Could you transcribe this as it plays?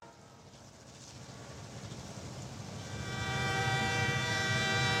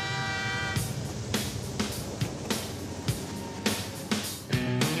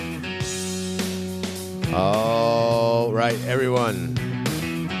right, everyone.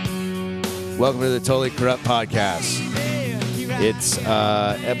 Welcome to the Totally Corrupt Podcast. It's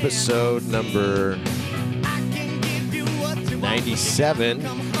episode number 97,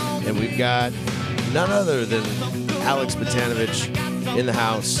 and we've got none other than Alex Batanovich in the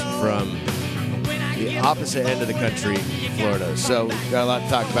house from the opposite end of the country, Florida. So we've got a lot to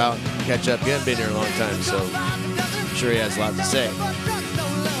talk about, catch up. You haven't been here a long time, so I'm sure he has a lot to say.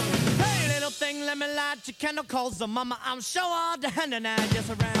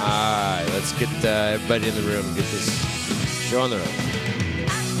 Alright, let's get everybody in the room, get this show on the road.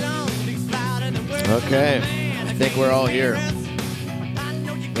 Okay, I think we're all here.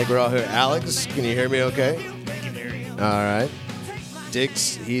 Alex, can you hear me okay? I can hear you. Alright.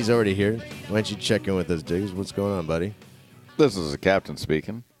 Diggs, he's already here. Why don't you check in with us, Diggs? What's going on, buddy? This is the captain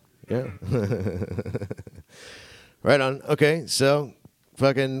speaking. Yeah. Right on. Okay, so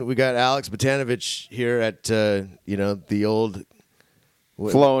we got Alex Batanovich here at the old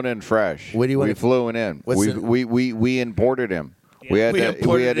Flown in fresh. What do you want? We flew in. We imported him. Yeah. We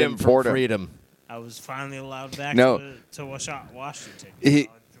imported him from freedom. I was finally allowed back No. to Washington. He- I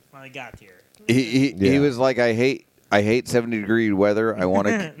finally got here. He was like, I hate 70-degree weather. I want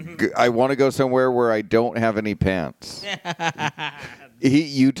to go somewhere where I don't have any pants.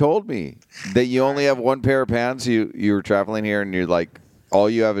 You told me that you only have one pair of pants. You were traveling here and you're like, all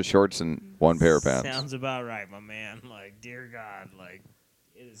you have is shorts and one pair of pants. Sounds about right, my man. Like, dear God, like,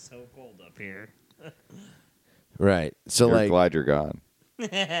 it is so cold up here. Right. So You're glad you're gone. Good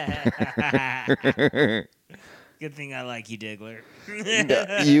thing I like you, Diggler.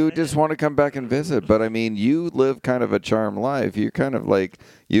 You just want to come back and visit. But, I mean, you live kind of a charmed life. You're kind of like,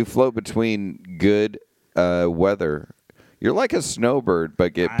 you float between good weather. You're like a snowbird,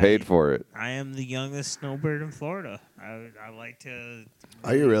 but get paid for it. I am the youngest snowbird in Florida. I like to...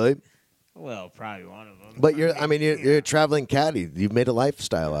 Are you really? Well, probably one of them. But you're a traveling caddy. You've made a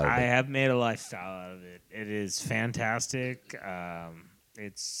lifestyle out of I it. have made a lifestyle out of it. It is fantastic.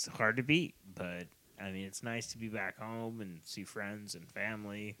 It's hard to beat, but I mean, it's nice to be back home and see friends and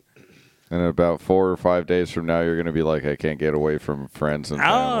family. And about 4 or 5 days from now, you're going to be like, I can't get away from friends and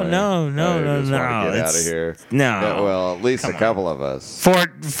family. No. I just want to get out of here. No. Yeah, well, at least Come a couple of us.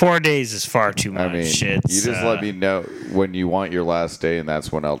 4 days is far too much. I mean, It's, you just let me know when you want your last day, and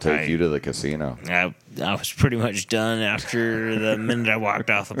that's when I'll take you to the casino. I was pretty much done after the minute I walked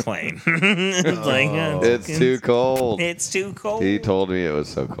off the plane. It's It's too cold. It's too cold. He told me it was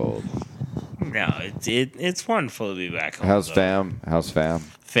so cold. No, it's wonderful to be back home. How's though. fam? How's fam?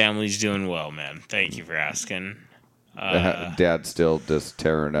 Family's doing well, man. Thank you for asking. Dad's still just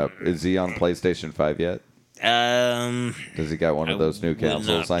tearing up. Is he on PlayStation 5 yet? Does he got one of those new would not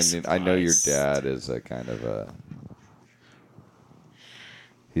consoles? be I know your surprised. dad is a kind of a...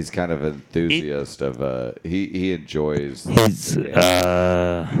 He's kind of an enthusiast of he enjoys...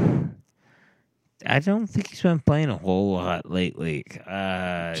 I don't think he's been playing a whole lot lately.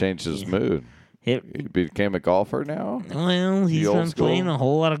 Changed his mood. He became a golfer now? Well, he's old been school? playing a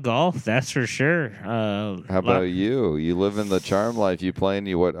whole lot of golf, that's for sure. How about you? You live in the charm life. You playing?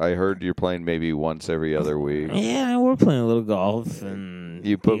 I heard you're playing maybe once every other week. Yeah, we're playing a little golf, and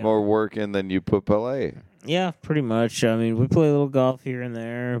You put more work in than you put play. Yeah, pretty much. I mean, we play a little golf here and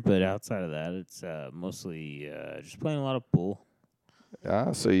there, but outside of that, it's mostly just playing a lot of pool.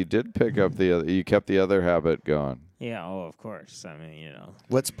 So you did pick up you kept the other habit going. Yeah, of course. I mean,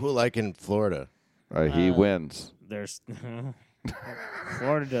 What's pool like in Florida? He wins. there's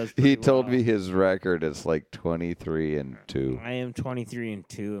Florida does. He pretty told well. me his record is like 23-2. I am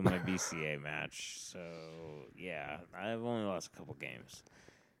 23-2 in my BCA match, so yeah, I've only lost a couple games.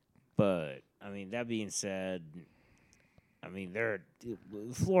 But I mean, that being said, I mean,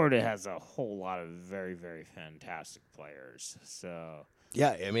 Florida has a whole lot of very, very fantastic players. So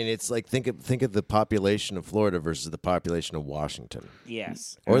Yeah, I mean it's like think of the population of Florida versus the population of Washington,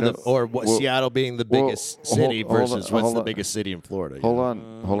 yes, Seattle being the biggest city versus what's the biggest city in Florida. Hold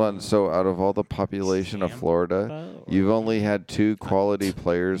on. So out of all the population of Florida, you've only had 2 quality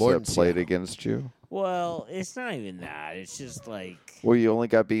players More that than played Seattle. against you? well, it's not even that. It's just like, Well, you only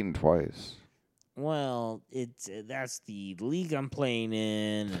got beaten twice. well, that's the league I'm playing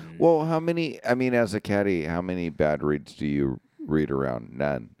in. And Well, as a caddy, how many bad reads do you read around?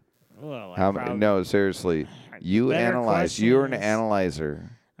 None. well, No, seriously. You Better analyze. You're an question is- analyzer.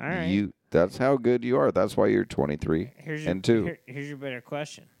 All right. That's how good you are. That's why you're 23 and 2. Here's your better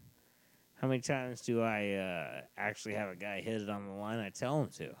question. How many times do I actually have a guy hit it on the line I tell him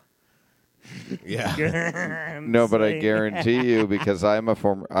to? Yeah. No, but I guarantee you, because I'm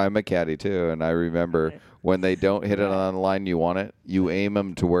a caddy too, and I remember when they don't hit it on the line you want it, you aim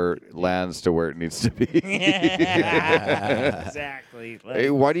them to where it lands to where it needs to be. Exactly. Hey,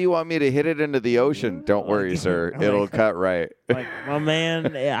 why do you want me to hit it into the ocean? Don't worry, sir. It'll cut right. Like, my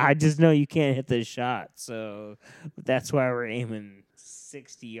man, I just know you can't hit this shot, so that's why we're aiming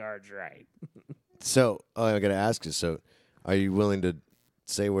 60 yards right. So, I got to ask you. So, are you willing to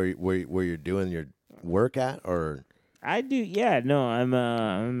say where you're doing your work at, or? I do, yeah. No,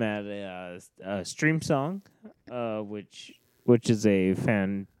 I'm at a Stream Song, which is a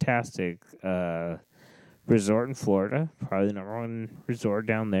fantastic resort in Florida, probably the number one resort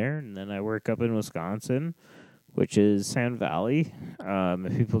down there. And then I work up in Wisconsin, which is Sand Valley.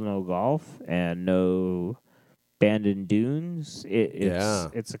 If people know golf and know Bandon Dunes,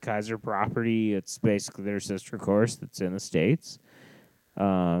 it's a Kaiser property. It's basically their sister course that's in the States.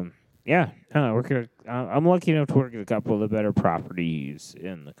 I'm lucky enough to work at a couple of the better properties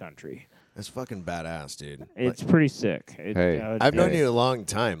in the country. That's fucking badass, dude. It's pretty sick. I've known you a long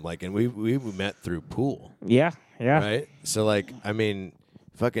time, and we met through pool. Yeah. Right? So, I mean,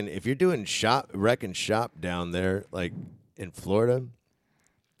 fucking, if you're doing wreck and shop down there, in Florida,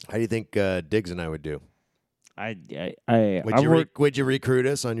 how do you think Diggs and I would do? Would you recruit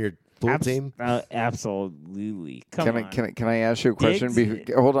us on your pool team? Absolutely. Can I ask you a question?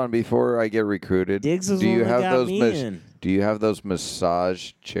 Hold on, before I get recruited. Diggs is one that got me in. Do you have those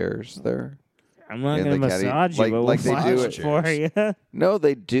massage chairs there? I'm not going to massage you, but we'll massage it for you. No,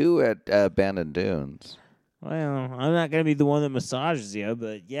 they do at Bandon Dunes. Well, I'm not going to be the one that massages you,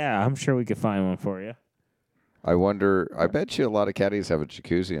 but yeah, I'm sure we could find one for you. I wonder. I bet you a lot of caddies have a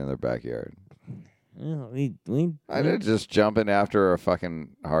jacuzzi in their backyard. Well, I'd just jump in after a fucking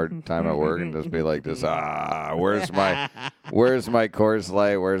hard time at work and just be like, where's my Coors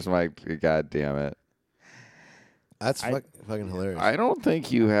Light? Where's my, God damn it. That's fucking hilarious. I don't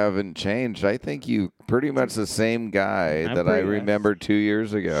think you haven't changed. I think you pretty much the same guy that I remember 2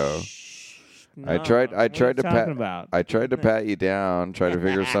 years ago. No, I tried to pat you down, try to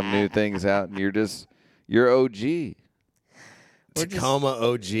figure some new things out, and you're OG. Tacoma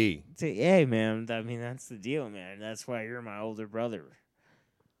OG. Hey, man. I mean, that's the deal, man. That's why you're my older brother.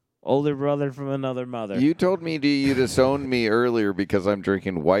 Older brother from another mother. You told me you disowned me earlier because I'm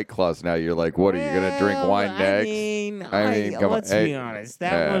drinking White Claws now. You're like, what, are you going to drink wine next? Let's be honest.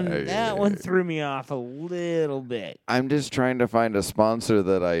 That one threw me off a little bit. I'm just trying to find a sponsor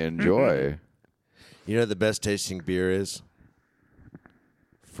that I enjoy. You know what the best tasting beer is?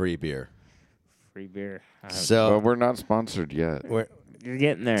 Free beer. Free beer. But we're not sponsored yet. You're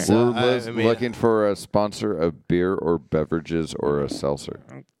getting there. We're looking for a sponsor of beer or beverages or a seltzer.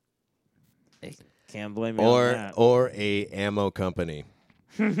 Can't blame me on that. Or a ammo company.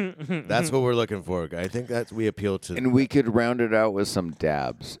 That's what we're looking for. I think that we appeal to. And we could round it out with some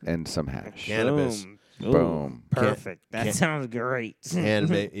dabs and some hash. Cannabis. Boom. Perfect. That sounds great.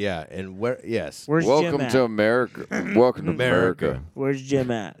 And yeah, and where? Yes. Where's Welcome Jim at? to America. Welcome to America. Where's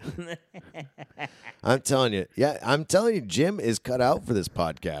Jim at? I'm telling you, Jim is cut out for this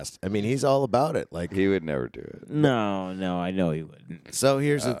podcast. I mean, he's all about it. He would never do it. No, I know he wouldn't. So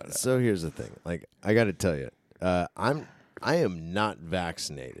here's the thing. I got to tell you, I am not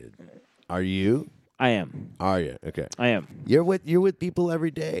vaccinated. Are you? I am. Are you? Okay. I am. You're with people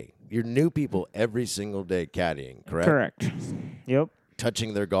every day. You're new people every single day caddying, correct? Correct. Yep.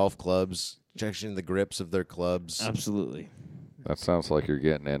 Touching their golf clubs, touching the grips of their clubs. Absolutely. That sounds like you're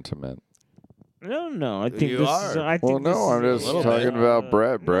getting intimate. No. I think You this are. is. I think Well, no, I'm this is just little talking bit. about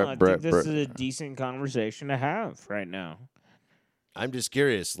Brett. I think this is a decent conversation to have right now. I'm just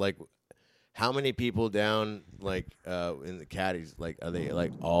curious, how many people down in the caddies, are they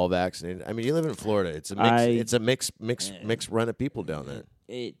all vaccinated? I mean, you live in Florida. It's a mixed run of people down there.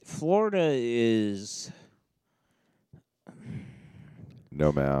 Florida is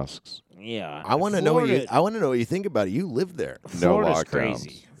No masks. Yeah. I want to know what you think about it. You live there. Florida's lockdowns.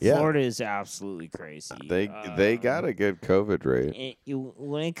 crazy. Yeah. Florida is absolutely crazy. They got a good COVID rate.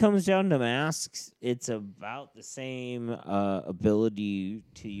 When it comes down to masks, it's about the same ability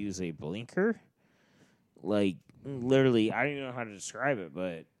to use a blinker. Literally, I don't even know how to describe it,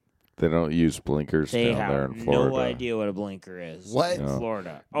 but They don't use blinkers they down there have in Florida. no idea what a blinker is. What? In No.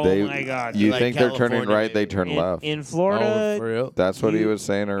 Florida. Oh, my God. You Like think they're turning California, right, they maybe. turn left. In Florida, Oh, for real? That's what he you- was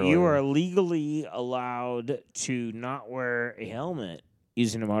saying earlier. you are legally allowed to not wear a helmet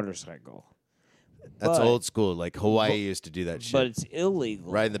using a motorcycle. That's But- old school. Hawaii used to do that shit. But it's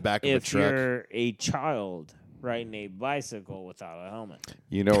illegal Right in the back of a if truck. you're a child riding a bicycle without a helmet.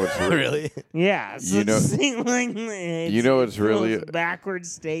 You know what's Really? Yeah, so You know- it's what's really- the most backward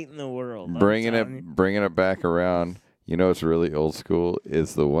state in the world. I'm bringing telling you. it back around. You know what's really old school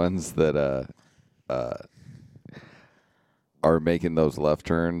is the ones that are making those left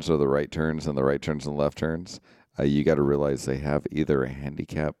turns or the right turns and the right turns and left turns. You got to realize they have either a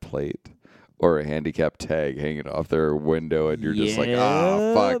handicap plate or a handicap tag hanging off their window, and you're just like,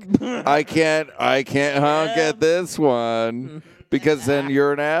 fuck, I can't honk at this one because then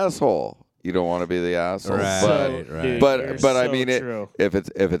you're an asshole. You don't want to be the asshole, Right. but right. Dude, but you're but I so mean it. true. If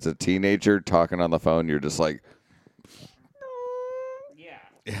it's a teenager talking on the phone, you're just like,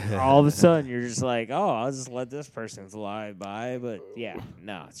 Yeah. All of a sudden, you're just like, oh, I'll just let this person fly by. But yeah,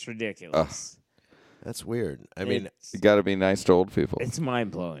 no, it's ridiculous. That's weird. I mean, it's, you got to be nice to old people. it's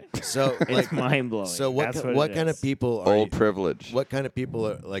mind blowing. so It's like, mind blowing. so what That's what it kind of is. people are Old you, privilege. what kind of people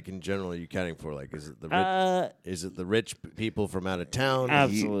are like in general are you counting for? Like, is it the rich, is it the rich people from out of town?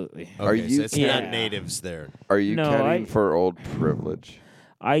 Absolutely. Okay, Are you- so it's Yeah. not natives there. Are you No, counting I- for old privilege?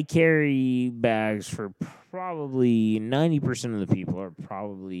 I carry bags for probably 90% of the people are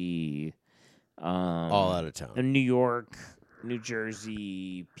probably All out of town. in New York, New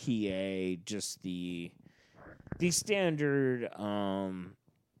Jersey, PA, just the standard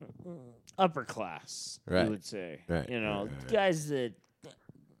upper class, Right. I would say. Right, You know, right, right. guys that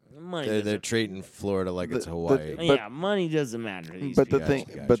money They're doesn't- treating Florida like it's The- Hawaii. but- yeah, money doesn't matter. to These But the people. thing,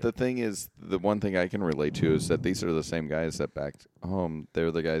 Gotcha. but the thing is, the one thing I can relate to is that these are the same guys that back home.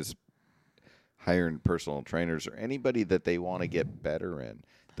 They're the guys hiring personal trainers or anybody that they want to get better in.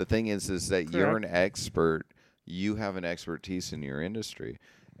 The thing is that you're an expert. You have an expertise in your industry,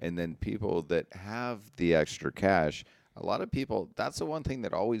 and then people that have the extra cash. A lot of people. That's the one thing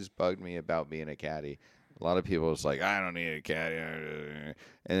that always bugged me about being a caddy. A lot of people is like, I don't need a caddy, and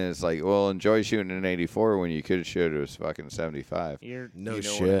it's like, well, enjoy shooting an 84 when you could shoot it was fucking 75. You're No You know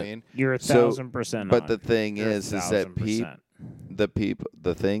shit. what I mean? you're So, 1,000%. But on. the thing You're is that 1,000%.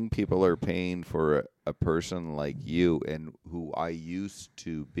 the thing people are paying for a person like you and who I used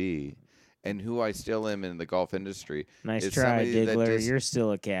to be, and who I still am in the golf industry. Nice is try, somebody that Diggler. just- You're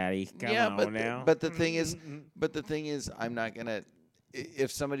still a caddy. Come yeah, on but now. but the thing is, I'm not gonna.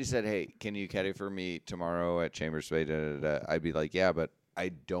 If somebody said, "Hey, can you caddy for me tomorrow at Chambers Bay?" I'd be like, "Yeah," but I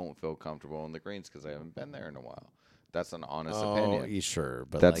don't feel comfortable in the greens because I haven't been there in a while. That's an honest opinion. yeah, sure,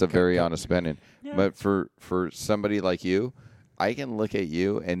 but That's like, a very honest opinion. Yeah. But for somebody like you, I can look at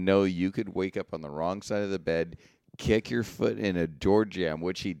you and know you could wake up on the wrong side of the bed, kick your foot in a door jam,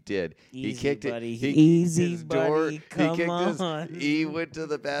 which he did. Easy, he kicked buddy. it. He Easy, kicked his door. buddy. Come he kicked on. He went to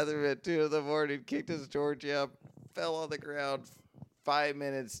the bathroom at 2 a.m, kicked his door jam, fell on the ground. 5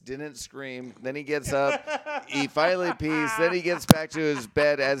 minutes, didn't scream. Then he gets up. He finally pees. Then he gets back to his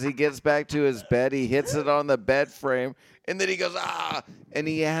bed. As he gets back to his bed, he hits it on the bed frame. And then he goes, ah. And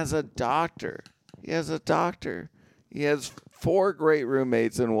he has a doctor. He has 4 great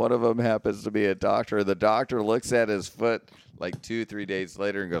roommates, and one of them happens to be a doctor. The doctor looks at his foot like 2-3 days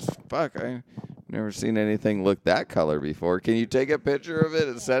later and goes, fuck, I've never seen anything look that color before. Can you take a picture of it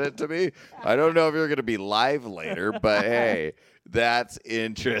and send it to me? I don't know if you're going to be live later, but hey, that's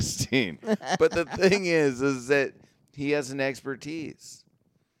interesting. But the thing is that he has an expertise.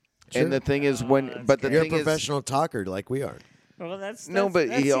 Sure. And the thing is You're You're a thing is, professional talker like we are. Well, that's but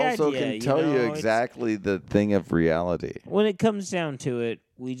that's he the also idea, can tell you know? It's- exactly the thing of reality. When it comes down to it,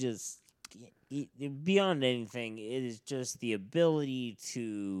 we just beyond anything, it is just the ability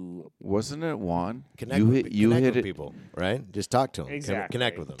to Wasn't it Juan? Connect you with, hit you connect hit with it. people, right? Just talk to them. exactly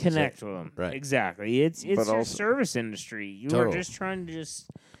Connect with them. Connect with them. Right. Exactly. It's But your also- service industry. You Totally. are just trying to just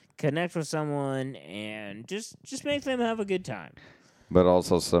connect with someone and just make them have a good time. But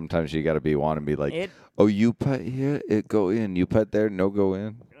also sometimes you got to be Juan and be like, It oh, you putt here, it go in. You putt there, no go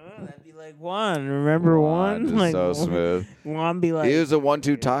in. that'd be like Juan. Remember Juan? Just Like so smooth. Juan be like, He was a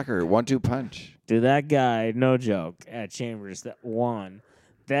 1-2 talker, 1-2 punch. dude, that guy, no joke, at Chambers, that Juan,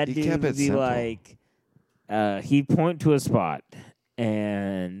 that He dude kept would it be simple. like, he'd point to a spot,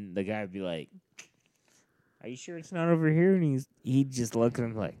 and the guy would be like, "Are you sure it's not over here?" And he'd just look at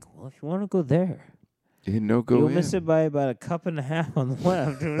him like, "Well, if you want to go there, No go you'll in. miss it by about a cup and a half on the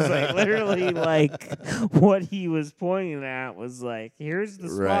left." It was like literally like what he was pointing at was like, "Here's the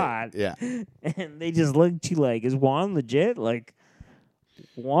Right. spot," Yeah. and they just looked at you like, "Is Juan legit?" Like.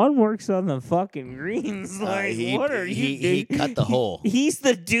 Juan works on the fucking greens. Like, what are you he doing? cut the hole. He's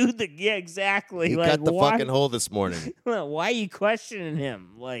the dude that, yeah, exactly. He like, cut the why, fucking hole this morning. Why are you questioning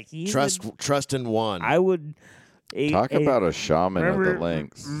him? Like, he's Trust in Juan. I would. Talk about a shaman of the remember-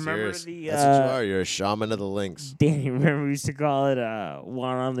 links. Remember Serious. the, That's what you are. You're a shaman of the links. Danny, remember we used to call it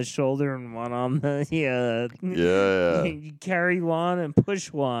one on the shoulder and one on the Yeah. You carry one and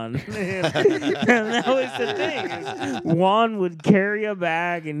push one, and that was the thing. Juan would carry a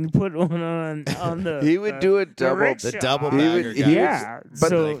bag and put one on the. He would do it double. rickshaw. The double He bagger would- guy. he Yeah, but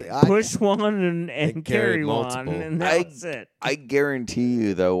so like, I- push one and and carry carried one, multiple. and that was it. I guarantee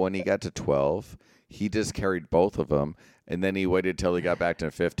you, though, when he got to 12, he just carried both of them, and then he waited till he got back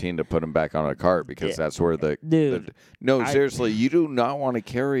to 15 to put them back on a cart because Yeah. that's where Dude, no, I- seriously, you do not want to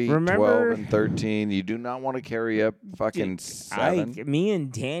carry Remember- 12 and 13. You do not want to carry up fucking 7. me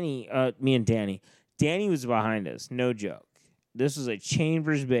and Danny, Danny was behind us. No joke. This was a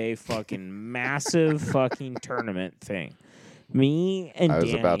Chambers Bay fucking massive fucking tournament thing. Me and I was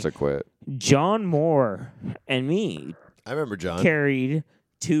Danny, about to quit. John Moore and me I remember John. carried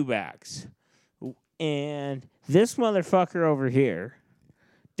 2 bags. And this motherfucker over here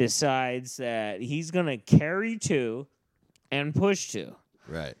decides that he's going to carry 2 and push 2.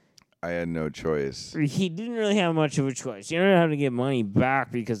 Right. I had no choice. He didn't really have much of a choice. You don't have to get money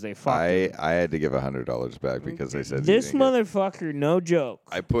back because they fucked him. I had to give $100 back because they said This you didn't get- motherfucker, no joke.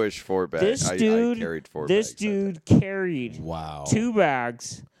 I pushed 4 bags. This I dude, carried 4 this bags. that day. dude carried Wow. 2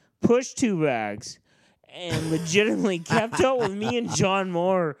 bags, pushed 2 bags, and legitimately kept up with me and John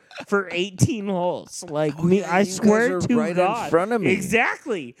Moore for 18 holes. Like Oh, me, yeah, I you guys swear are to right in God, front of me.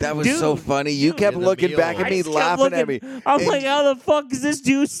 Exactly. That was Dude, so funny. You dude, kept in the looking meal. back at I me, just kept laughing at me. looking. I'm And like, how the fuck is this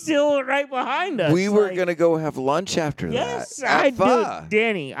dude still right behind us? we were Like, going to go have lunch after Yes, that. I at Pho. do,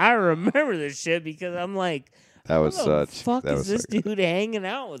 Danny. I remember this shit because I'm like, That was how the such. fuck that is was this so good. dude hanging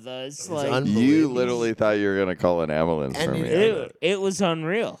out with us? Like, You Unbelievable. literally thought you were going to call an ambulance And for you- me. it was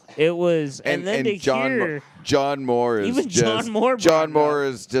unreal. It was, and then to hear. John Moore is Even just John Moore John brought it Moore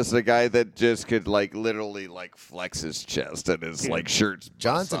is just a guy that just could like literally like flex his chest and his like shirts.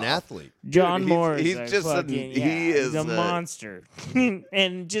 John's bust an off. athlete. John Dude, Moore he's is a just fucking, he he's is a a- monster.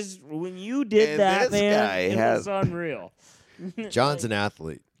 And just when you did And that, this man, guy it has- was unreal. John's an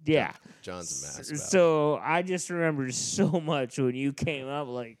athlete. Yeah. John's a massive athlete. So I just remember so much when you came up,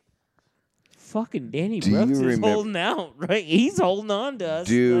 like, fucking Danny Do you Brooks is remember- holding out, right? He's holding on to us.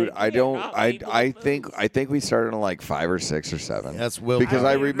 Dude, like, I we are don't. not I able I to think move. I think we started on like 5 or 6 or 7. That's Will. because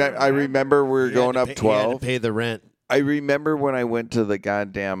I remember we were You had going to up pay- you had to 12. pay the rent. I remember when I went to the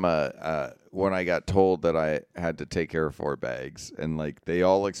goddamn when I got told that I had to take care of 4 bags, and like they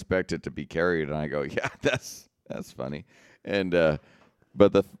all expect it to be carried, and I go, yeah, that's funny. And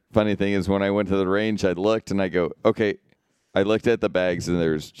but the funny thing is, when I went to the range, I looked and I go, okay. I looked at the bags, and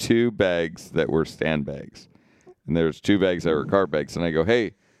there's 2 bags that were stand bags, and there's 2 bags that were cart bags, and I go,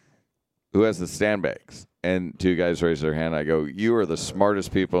 hey, who has the stand bags? And 2 guys raise their hand. I go, you are the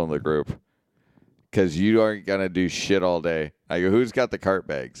smartest people in the group. Because you aren't going to do shit all day. I go, who's got the cart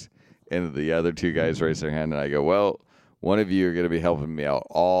bags? And the other 2 guys raise their hand, and I go, well, one of you are going to be helping me out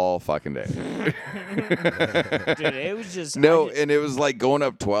all fucking day. Dude, it was just No, I, ju- and it was like going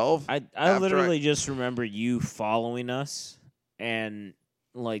up 12. I after literally just remember you following us, and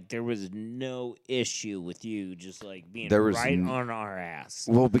like there was no issue with you just like being There was right on our ass.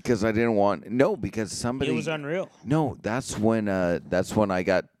 Well, because I didn't want... No, because somebody... It was unreal. No, that's when I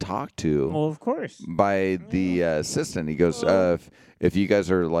got talked to Well, of course. by the assistant. He goes, if you guys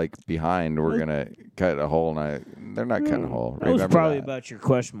are like behind, we're going to cut a hole. And they're not cutting a hole. That was Remember probably that. about your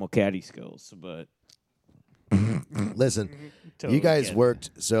questionable caddy skills, but Listen, totally you guys get it. worked.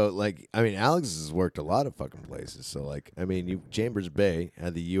 So, like, I mean, Alex has worked a lot of fucking places. So, like, I mean, you Chambers Bay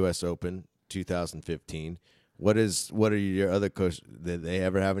had the U.S. Open 2015. What are your other coaches? Did they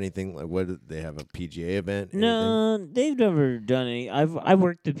ever have anything? Like, what did they have a PGA event? Anything? No, they've never done any. I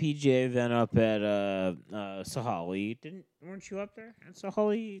worked the PGA event up at Sahali. Weren't you up there at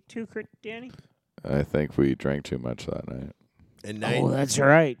Sahali too, Danny? I think we drank too much that night. And Oh, that's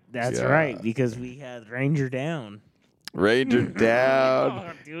right. That's Yeah. right. Because we had Ranger down. Ranger down.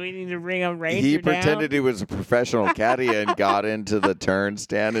 Oh, do we need to bring up Ranger He down? pretended he was a professional caddy and got into the turn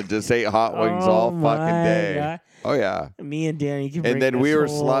stand and just ate hot wings all Oh, fucking my day. God. Oh yeah. Me and Danny can bring And then this we were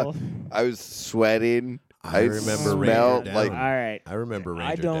whole... I was sweating. I remember Ranger smelled down. like All right. I remember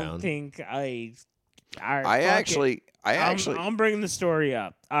Ranger I don't down. think I... All right, I fuck actually it. I'm bringing the story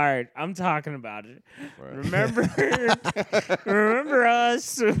up. All right, I'm talking about it. Right. Remember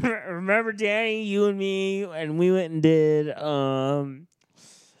us? Remember Danny, you and me, and we went and did.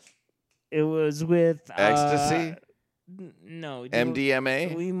 It was with Ecstasy? No.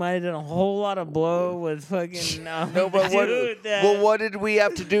 MDMA? We might have done a whole lot of blow with fucking. No, but what did we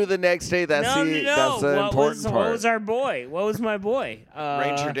have to do the next day? That's no. that's the important part. What was our boy? What was my boy?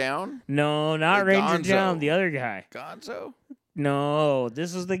 Ranger Down? No, not Ranger Gonzo. Down. The other guy. Gonzo? No,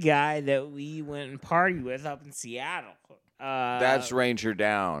 this was the guy that we went and partied with up in Seattle. That's Ranger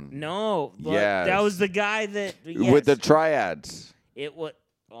Down. No. Yes. That was the guy that. With the triads. It was.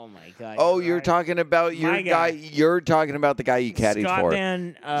 Oh my God. Oh, you're talking about your My guy. guy. You're talking about the guy you caddied for.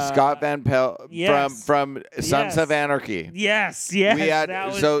 Scott Van Pelt yes. from Sons Yes. of Anarchy. Yes. We had that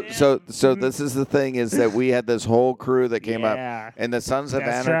was so him. this is the thing is that we had this whole crew that came Yeah. up, and the Sons of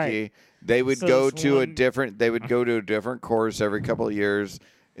That's Anarchy. right. They would So go this to a one- different. They would go to a different course every couple of years,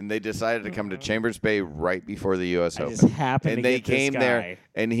 and they decided to come to Chambers Bay right before the U.S. I Open. just happened to And they get this came guy. there,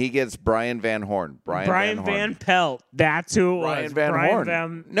 and he gets Brian Van Horn. Brian Van Pelt. That's who it Brian was. Van Brian Horn.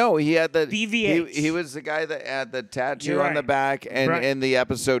 Van. No, he had the BVH. He was the guy that had the tattoo You're on the right. back, and Bri- in the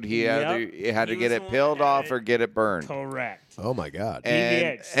episode he had Yep. he had to He get was it the one peeled that had off it. or get it burned. Correct. Oh my God.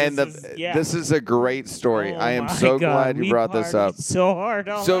 And BVH. this is a great story. Oh I am my so God, glad you we brought this up. partied so hard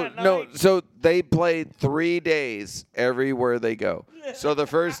on So that no, night. so they played 3 days everywhere they go. So the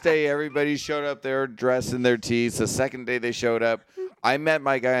first day everybody showed up there dressed in their tees. The second day they showed up. I met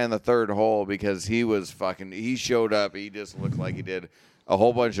my guy on the third hole because he showed up. He just looked like he did a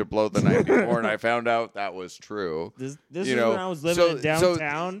whole bunch of blow the night before, and I found out that was true. This You is know, when I was living in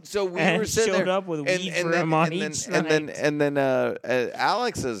downtown. So we and were sitting showed there, up with and- weed and for then- him on and then- each and night. then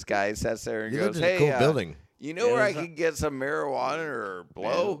Alex's guy sits there and You goes, lived in a "Hey, cool building. you know Yeah, where I it was can get some marijuana or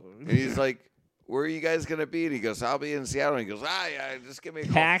blow?" And he's like, "Where are you guys gonna be?" And he goes, "I'll be in Seattle." And he goes, yeah, just give me a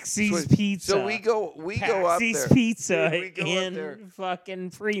call." Paxie's So- Pizza. So we go up Paxie's there. Pizza Dude, we go up there. in fucking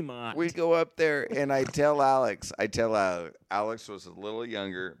Fremont. We go up there, and I tell Alex, Alex was a little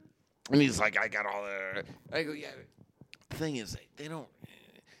younger, and he's like, "I got all that." I go, "Yeah." The thing is, they don't.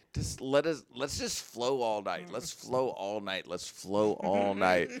 Let's just flow all night. Let's flow all night. Let's flow all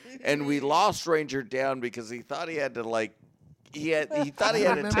night. And we lost Ranger Down because he thought he had to he thought he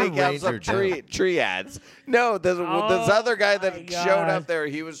had to Remember take out some Ranger tree ads. No, this other guy that my showed God. up there,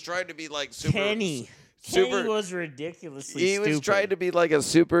 he was trying to be like super. Kenny super- was ridiculously He stupid. was trying to be like a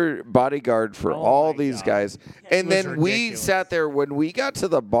super bodyguard for Oh all my these God. guys. It And was then we ridiculous. sat there when we got to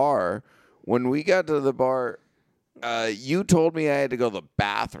the bar. You told me I had to go to the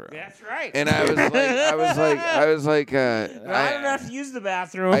bathroom. That's right. And I was like, I don't have to use the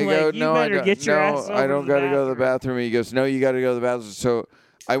bathroom. I go, like, you no, I better don't. get your No, ass over I don't got to go to the bathroom. He goes, no, you got to go to the bathroom. So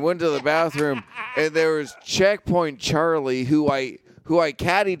I went to the bathroom, and there was Checkpoint Charlie, who I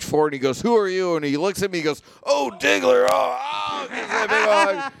caddied for, and he goes, "Who are you?" And he looks at me, he goes, "Oh, Diggler, oh, gives me a big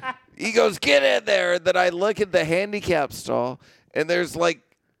hug." He goes, "Get in there." And then I look at the handicap stall, and there's like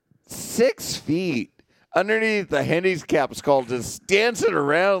 6 feet underneath the handicap stall, just dancing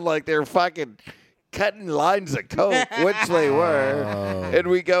around like they're fucking cutting lines of coke, which they were. Oh. And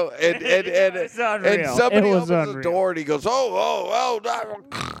we go, and was unreal. and somebody It was opens the unreal. door, and he goes, "Oh,"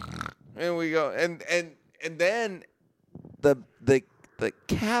 and we go, and then the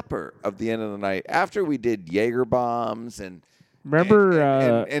capper of the end of the night, after we did Jaeger bombs and Remember,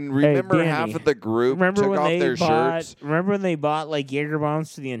 and remember hey, half Danny, of the group remember took when off they their bought? shirts, Remember when they bought like Jaeger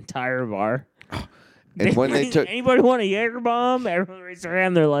bombs for the entire bar? and when they took anybody want a Jaeger bomb? Everyone raised their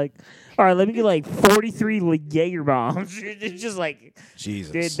hand. They're like, "All right, let me get like 43 Jaeger bombs." It's just like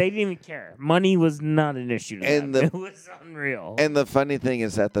Jesus. they didn't even care. Money was not an issue to And them. the- It was unreal. And the funny thing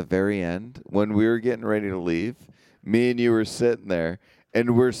is, at the very end, when we were getting ready to leave, me and you were sitting there,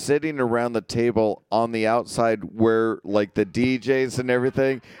 and we're sitting around the table on the outside where, like, the DJs and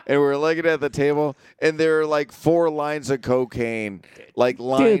everything, and we're looking at the table, and there are, like, 4 lines of cocaine, like,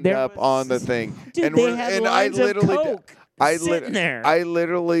 lined there up was- on the thing. Dude, and they we're, had and lines I of literally, coke sitting there. I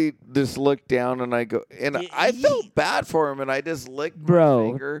literally just looked down and I go, and I felt bad for him, and I just licked Bro, my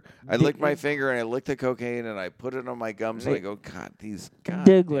finger. I licked my finger and I licked the cocaine and I put it on my gums and I go, God,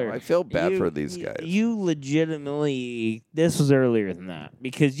 Diggler, I feel bad you- for these guys. You legitimately, this was earlier than that,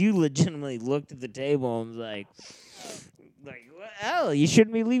 because you legitimately looked at the table and was like, well, you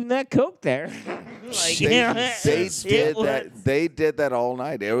shouldn't be leaving that coke there. like, They, you know, they it did was- that. They did that all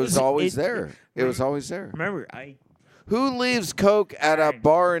night. It was always there. It was always there. Remember, Who leaves coke at a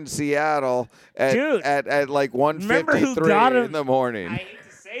bar in Seattle at Dude, at like remember who 1:53 got him? in the morning? I hate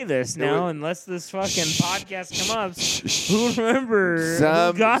to say this now, was- unless this fucking podcast come up. Who remember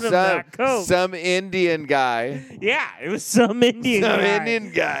who got him that coke? some Indian guy. Yeah, it was some Indian Some guy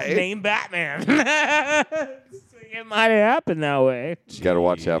Indian guy. named Batman. It might have happened that way. You got to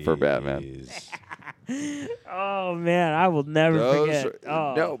watch out for Batman. Jeez. Oh man, I will never forget.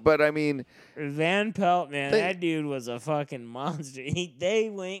 Oh. No, but I mean, Van Pelt, man, that dude was a fucking monster. They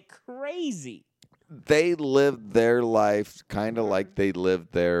went crazy. they lived their life kind of like they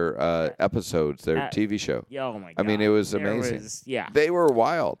lived their episodes, their TV show. Oh my god! I mean, it was amazing. They were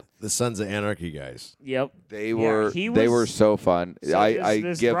wild. The Sons of Anarchy guys. Yep. They were so fun. So I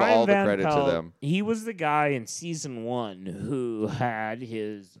this give Brian all the Van credit Pelt, to them. He was the guy in season 1 who had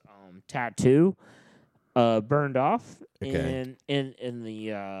his tattoo burned off Okay. in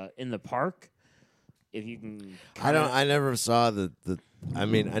the park. If you can, I never saw the. I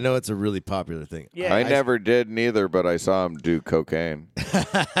mean, I know it's a really popular thing. Yeah, I never did neither, but I saw him do cocaine.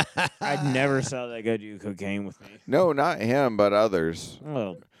 I never saw that guy do cocaine with me. No, not him, but others.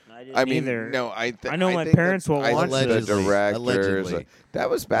 Well, I didn't I mean, either. no, I know my parents will watch the this. directors. Allegedly. That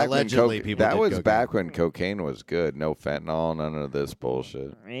was back Allegedly, when people that did was cocaine. back when cocaine was good. No fentanyl, none of this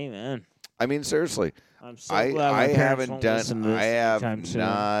bullshit. Amen. I mean, seriously, I'm so glad my I parents haven't won't done. listen to this I have anytime soon.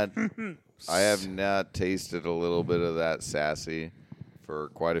 not. I have not tasted a little bit of that sassy for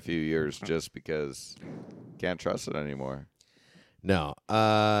quite a few years, just because can't trust it anymore. No,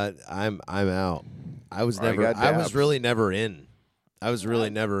 I'm out. I was Oh, you never. got I was dabs. really never in. I was really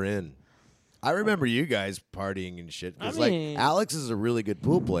never in. I remember you guys partying and shit. Because mean- like Alex is a really good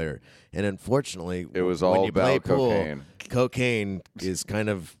pool player, and unfortunately, It was when all you play about pool, cocaine. cocaine is kind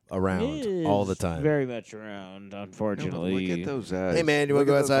of around all the Is time. Very much around, No, but unfortunately. look at those eyes. Hey man, you want Look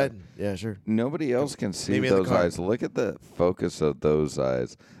to go at those outside? eyes. Yeah, sure. Nobody else can see Maybe in the those car. eyes. Look at the focus of those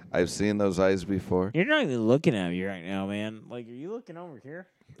eyes. I've seen those eyes before. You're not even looking at me right now, man. Like, are you looking over here?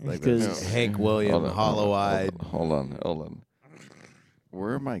 Like Because Hank William, Hold on, hollow-eyed. Hold on.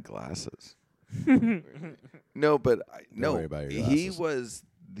 Where are my glasses? No, but worry about your he glasses. was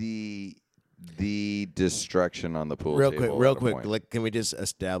the destruction on the pool Real table. quick, at a point. like, can we just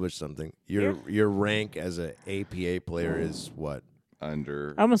establish something? Your rank as a APA player is what?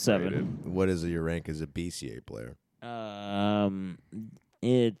 Under. I'm a 7. What is your rank as a BCA player?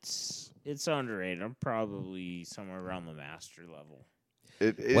 It's underrated. I'm probably somewhere around the master level.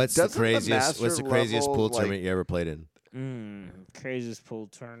 What's the doesn't craziest? master What's the craziest level, pool like- tournament you ever played in? Craziest pool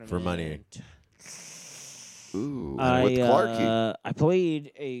tournament For money. Ooh, I, with Clarky. I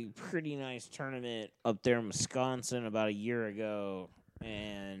played a pretty nice tournament up there in Wisconsin about a year ago,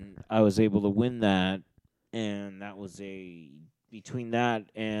 and I was able to win that. And that was between that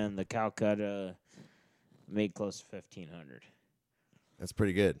and the Calcutta, made close to 1,500. That's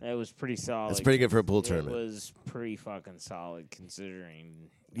pretty good. That was pretty solid. That's pretty good for a pool It tournament. was pretty fucking solid considering.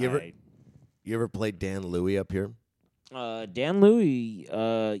 You ever played Dan Louie up here? Dan Louie,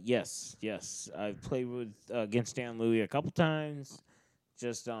 yes. I've played with against Dan Louie a couple times,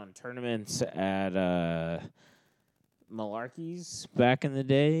 just on tournaments at Malarkey's back in the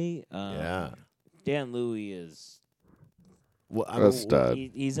day. Yeah. Dan Louie is Well, I A mean, stud.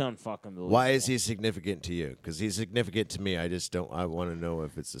 he's unfucking. why is he significant to you? Because he's significant to me. I just don't. I want to know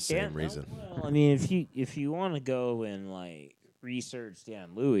if it's the same Dan, reason. Well, I mean, if you want to go and like research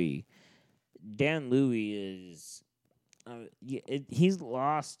Dan Louie is. He's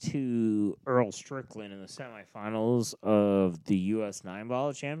lost to Earl Strickland in the semifinals of the U.S.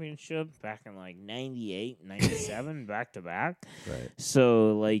 9-ball championship back in like 98, 97, back to back. Right.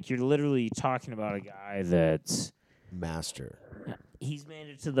 So, like, you're literally talking about a guy that's Master. he's made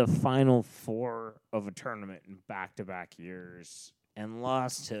it to the final 4 of a tournament in back-to-back years and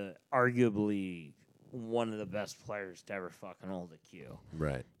lost to arguably one of the best players to ever fucking hold a Q.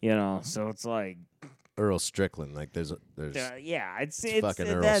 Right. You know, so it's like. Earl Strickland. Like there's Yeah, it's fucking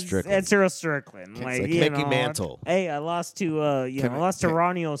Earl that's, Strickland. That's Earl Strickland. It's Like, like you Mickey know, Mantle. Hey, I lost to I Can I- lost to can-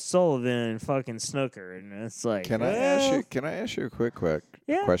 Ronnie O'Sullivan in fucking snooker, and it's like, Can I ask you a quick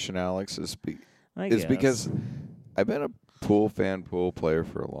Yeah. question, Alex? It's I it's guess. because I've been a pool player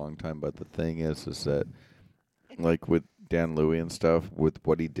for a long time, but the thing is that like with Dan Louie and stuff, with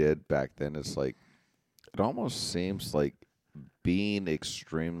what he did back then, it's like it almost seems like being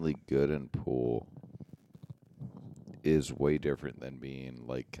extremely good in pool is way different than being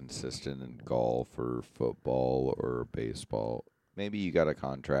like consistent in golf or football or baseball. Maybe you got a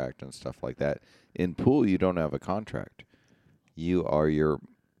contract and stuff like that. In pool, you don't have a contract. You are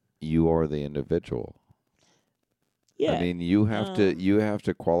the individual. yeah, I mean, you have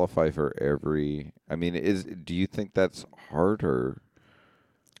to qualify for every. I mean, do you think that's harder,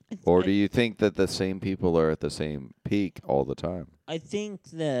 or do you think that the same people are at the same peak all the time? I think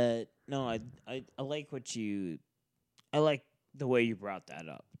that no, I like I like the way you brought that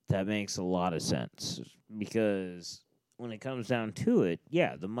up. That makes a lot of sense because when it comes down to it,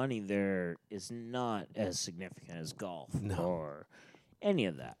 yeah, the money there is not as significant as golf No. or any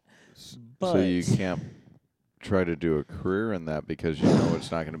of that. So you But- can't try to do a career in that because you know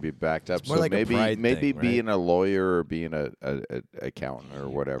it's not going to be backed up. It's more So like a maybe pride thing, right? being a lawyer or being a accountant or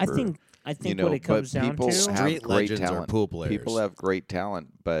whatever. I think you know, what it comes but down people to. have Street great legends are talent. pool players. People have great talent,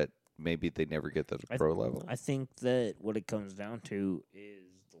 but maybe they never get to the I pro level. I think that what it comes down to is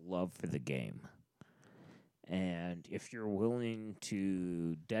the love for the game. And if you're willing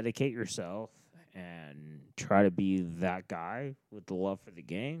to dedicate yourself and try to be that guy with the love for the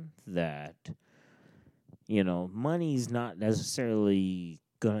game, that, you know, money's not necessarily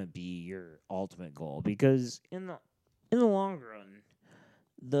going to be your ultimate goal. Because in the long run,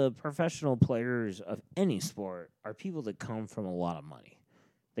 the professional players of any sport are people that come from a lot of money.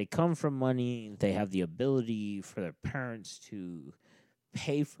 They come from money. They have the ability for their parents to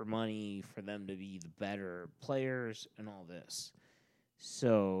pay for money for them to be the better players and all this.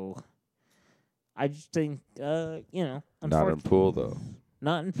 So I just think, you know, Not in pool though.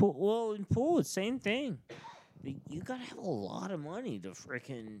 not in pool. Well, in pool, it's same thing. You gotta have a lot of money to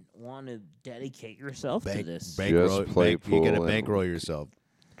freaking want to dedicate yourself to this. Bankroll, play you pool gotta and bankroll yourself.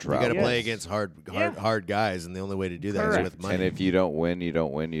 You Drop. gotta play Yes. against hard Yeah. guys, and the only way to do that is Correct. with money. And if you don't win, you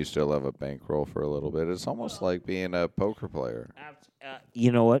don't win. You still have a bankroll for a little bit. It's almost like being a poker player.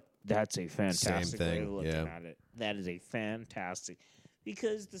 You know what? That's a fantastic way thing, of looking yeah. at it. That is a fantastic,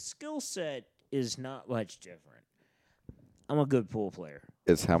 because the skill set is not much different. I'm a good pool player.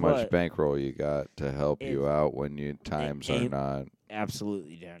 It's how much But- bankroll you got to help you If- out when you times are aim- not.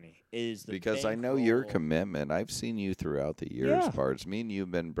 Absolutely, Danny. It is the Because I know your bankroll- commitment. I've seen you throughout the years, Yeah. Parts. Me and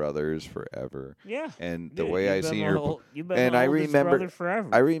you've been brothers forever. Yeah. And the Dude, way you've I been seen my your whole- you've been and my I oldest remember- brother forever.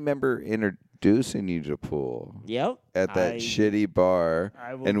 I remember introducing you to pool Yep. at that I- shitty bar,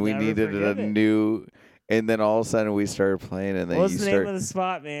 I will and we never needed forget a it. new. And then all of a sudden we started playing, and then What's you the start. name of the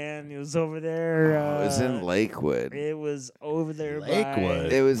spot, man? It was over there. Oh, it was in Lakewood. It was over there.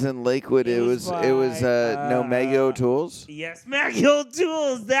 Lakewood? It was in Lakewood. It It was was. It was. by, No Mago Tools. Yes, Maggie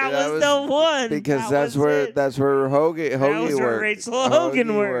Tools. That Yeah, was that the one. Because That that's was where it. that's where Hoagie That was where worked. Rachel Hogan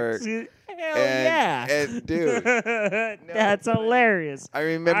Hoagie works. worked. Hell And- yeah. and, dude, That's hilarious. I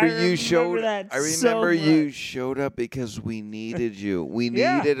remember I you remember showed. that I so remember you much. showed up because we needed you. We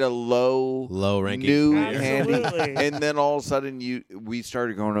Yeah. needed a low-ranking New handy, Absolutely. and then all of a sudden we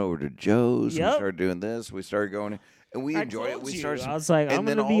started going over to Joe's. Yep. We started doing this. We started going, and we I enjoyed it. told We you. started. I was like, and I'm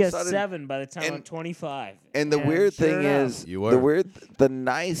then going to all be of a a sudden- 7 by the time I'm and- 25. And the weird sure thing enough, is, You were. the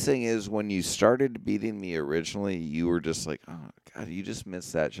nice thing is when you started beating me originally, you were just like, oh God, you just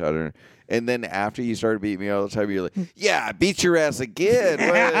missed that shot. And then after you started beating me all the time, you're like, yeah, I beat your ass again.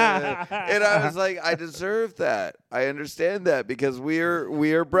 And I was like, I deserve that. I understand that because we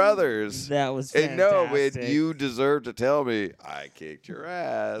are brothers. that was And fantastic. no, you deserve to tell me I kicked your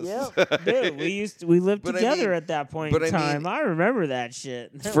ass. Yep, dude, we lived But I together mean- at that point but in I mean- time. I remember that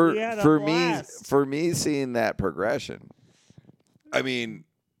shit. for We had a for blast. me seeing that progression, I mean,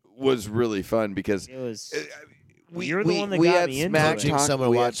 was really fun because It was. we, You're the we, one that we got had me into smack it. Teaching talk. someone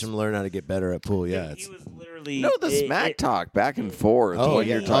we had watch them learn how to get better at pool. Yeah, Dude, it's he was literally. No, the smack talk back and forth. oh when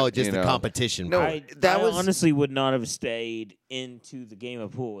yeah, you're talking, just you the know. competition. No, part. I that was- honestly would not have stayed into the game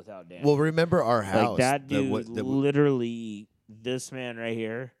of pool without Dan. Well, remember our house. like that the- dude, what- the- literally, this man right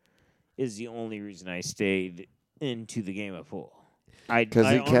here is the only reason I stayed into the game of pool. Because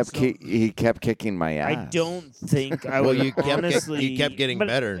I he kept honestly- he kept kicking my ass. I don't think I Well, would you kept get- honestly. you kept getting but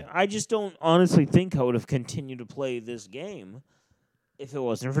better. I just don't honestly think I would have continued to play this game if it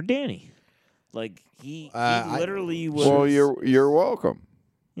wasn't for Danny. Like he I- literally was. Well, you're welcome.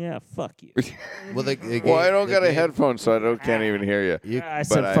 yeah. Fuck you. well, the Well, I don't the got a game- headphone, so can't even hear you. You, I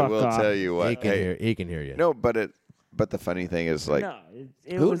said But I fuck will off. tell you he what. can Hey, hear. He can hear you. no, but the funny thing is, like, No,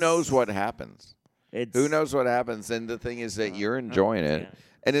 it who was- knows what happens? It's, Who knows what happens? And the thing is that you're enjoying it, yeah.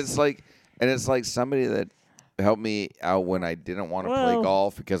 and it's like somebody that helped me out when I didn't want to play Well-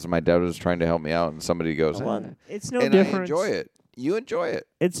 golf because my dad was trying to help me out, and somebody goes, Well, "Eh." it's no and different. I enjoy it. You enjoy it.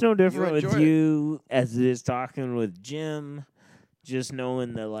 It's no different with enjoy it. you as it is talking with Jim. Just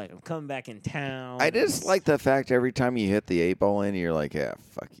knowing that, like, I'm coming back in town. I just like the fact every time you hit the 8-ball in, you're like, yeah,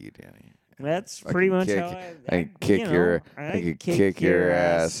 fuck you, Danny. That's I pretty can much kick- how I can kick your- I can kick your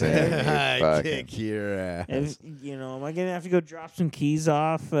ass in. I fucking- kick your ass. If, am I gonna have to go drop some keys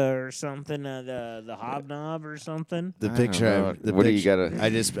off or something? The hobnob or something? The I don't picture. know. The What do you picture- gotta-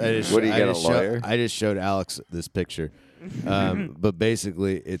 I just. What do you I got, a just lawyer? I just showed Alex this picture, but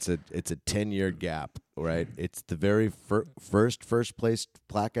basically, it's a 10-year gap, right? It's the very first place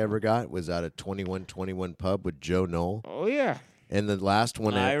plaque I ever got was out of 2121 Pub with Joe Knoll, Oh yeah, and the last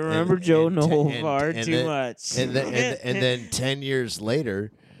one. I and- remember and- Joe and Knoll ten- and- far and too then- much. And then 10 years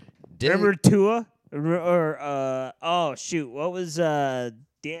later, remember Tua or oh shoot, what was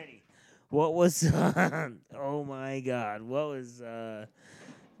Danny? what was oh my God, what was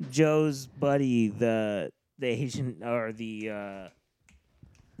Joe's buddy, the Asian or the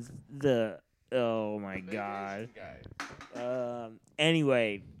oh my God.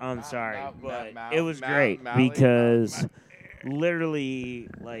 Anyway, I'm sorry, but it was great because literally,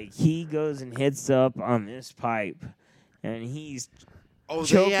 like, he goes and hits up on this pipe, and he's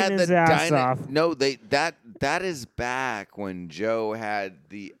choking his ass off. No, that is back when Joe had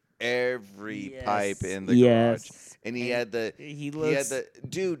the every pipe in the garage, and he had the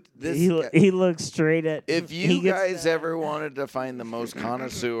dude. He looks straight at. If you guys ever wanted to find the most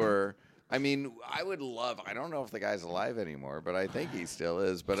connoisseur. I mean, I would love. I don't know if the guy's alive anymore, but I think he still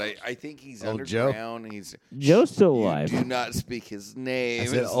is. But I think he's underground. Joe? Joe's still alive. Do not speak his name. I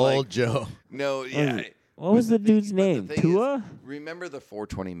said old Joe. No, yeah. What was the dude's name? Tua? Remember the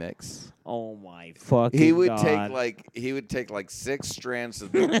 420 mix? Oh my fucking He would God. take like 6 strands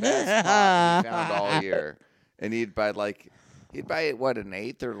of the best pot he found all year, and he'd buy what, an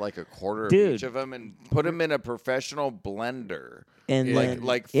eighth or like a quarter of each of them, and put them in a professional blender. And it was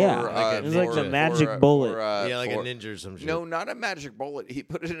like the magic bullet. Like a ninja or some shit. No, not a magic bullet. He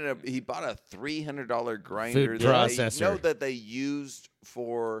put it in he bought a $300 grinder Food processor. that they used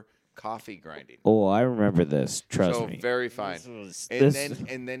for coffee grinding. Oh, I remember this. Trust me. Very fine.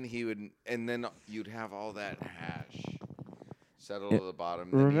 And then you'd have all that hash settle to the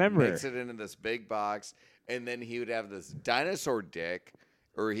bottom. Remember, he'd mix it into this big box, and then he would have this dinosaur dick,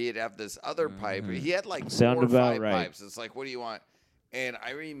 or he'd have this other pipe. He had like 4 or 5 pipes. It's like, what do you want? And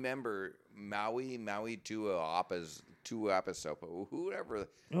I remember Maui Tua Apasopa, whoever.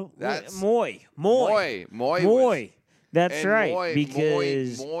 That's Moy. That's right,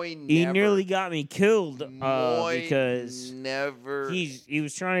 because he nearly got me killed because he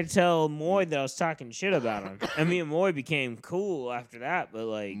was trying to tell Moy that I was talking shit about him. And me and Moy became cool after that, but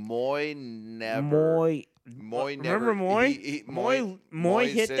like Moy never. Remember Moy? Moy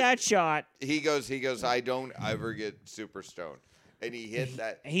hit that shot. He goes, I don't ever get super stoned. And he hit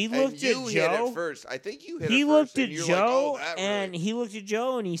that. He looked at Joe. Hit it first. I think you hit it first. He looked at Joe, and he looked at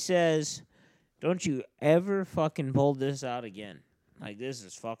Joe, and he says, "Don't you ever fucking pull this out again. Like, this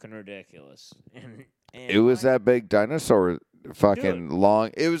is fucking ridiculous." And it was that big dinosaur fucking long.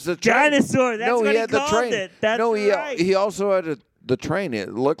 It was the dinosaur. That's what he had called the train. It. That's right. He also had the train.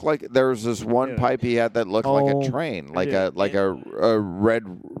 It looked like there was this one pipe he had that looked like a train, like a red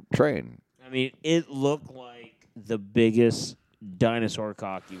train. I mean, it looked like the biggest dinosaur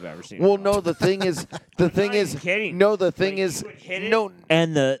cock you've ever seen. Well, no, the thing is, kidding. No, the thing is, no,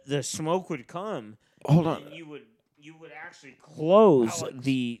 and the smoke would come. Hold on, you would actually close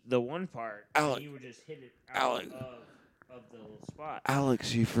the one part. Alex, and you would just hit it out of the little spot.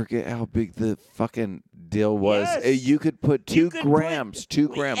 Alex, you forget how big the fucking deal was. Yes. You could put 2 grams. 2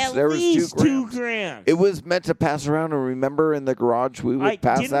 grams. There was 2 grams. 2 grams. It was meant to pass around. And remember, in the garage, we would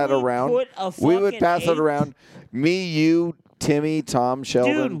pass that around. We would pass it around. Me, you, Timmy, Tom,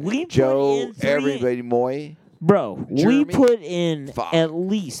 Sheldon, Joe, everybody, Moy. Bro, Jeremy? we put in at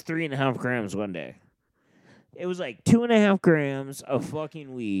least 3.5 grams one day. It was like 2.5 grams of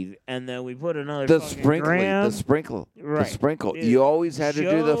fucking weed, and then we put another the gram. sprinkle. Right. The sprinkle. Dude, you always had to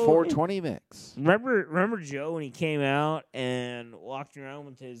do the 420 mix. Remember Joe when he came out and walked around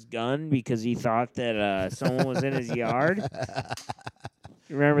with his gun because he thought that someone was in his yard?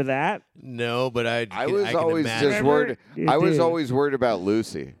 You remember that? No, but I was always imagine. just worried. I was always worried about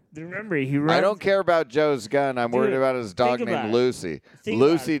Lucy. Remember, I don't care about Joe's gun. I'm worried about his dog named Lucy.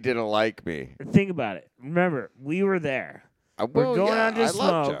 Lucy didn't like me. Think about it. Remember, we were there. We're going out to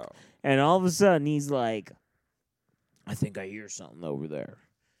smoke, Joe. and all of a sudden he's like, "I think I hear something over there,"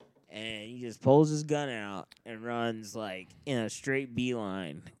 and he just pulls his gun out and runs like in a straight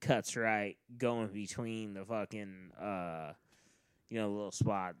beeline, cuts right, going between the fucking little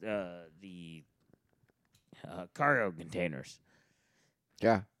spot, the cargo containers.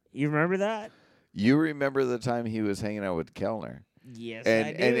 Yeah. You remember that? You remember the time he was hanging out with Kellner? Yes,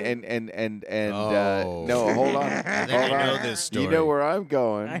 I do. Oh. No, hold on. I think I know this story. You know where I'm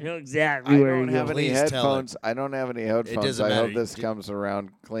going. I know exactly where you're going. Please tell it. I don't have any headphones. doesn't I matter. hope this comes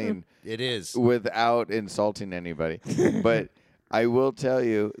around clean. It is. Without insulting anybody. But I will tell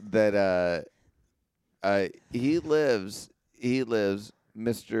you that he lives,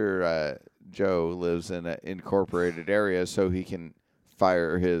 Mr. Joe lives in an incorporated area, so he can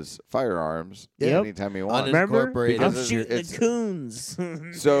fire his firearms anytime he wants. Remember? Unincorporated. I'm shooting the coons.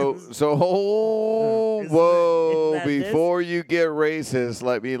 Whoa! Before you get racist,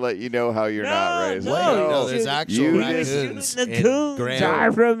 let me let you know how you're not racist. No, there's actual You raccoons the in coons. Graham. I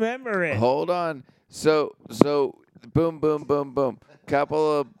remember it. Hold on. So boom, boom, boom, boom.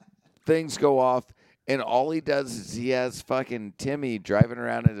 Couple things go off, and all he does is he has fucking Timmy driving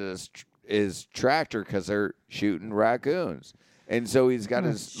around in his tractor because they're shooting raccoons, and so he's got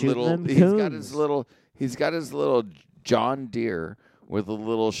his little John Deere with a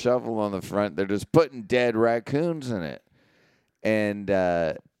little shovel on the front. They're just putting dead raccoons in it, and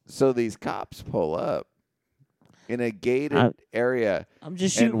so these cops pull up in a gated area. I'm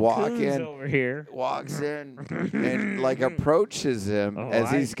just shooting coons over here. Walks in and like approaches him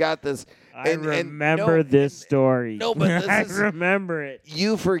he's got this. I remember this story. No, but I remember it.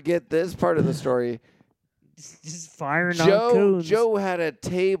 You forget this part of the story. Just firing on coons. Joe had a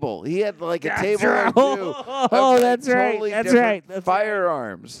table. He had like a table right. or two. Oh, that's right. Totally That's different right.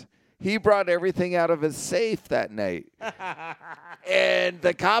 firearms. He brought everything out of his safe that night. And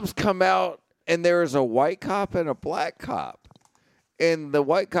the cops come out, and there is a white cop and a black cop. And the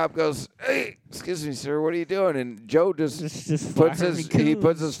white cop goes, "Hey, excuse me, sir, what are you doing?" And Joe just puts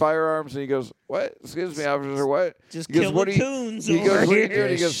his firearms, and he goes, "What? Excuse me, officer, what?" Just he goes, killing coons He over goes, "What are you here."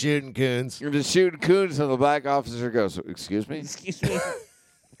 doing?" He goes, shooting coons. "You're just shooting coons." And the black officer goes, "Excuse me?" Excuse me.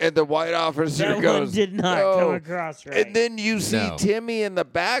 And the white officer That goes, one did not "No." come across right. And then you see Timmy in the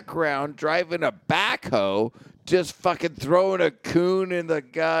background driving a backhoe, just fucking throwing a coon in the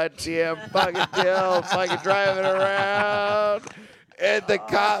goddamn fucking deal, fucking driving around. And the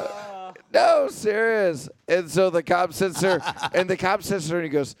cop, no, serious. And so the cop sits there, and he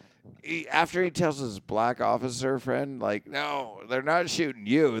goes, after he tells his black officer friend, like, "No, they're not shooting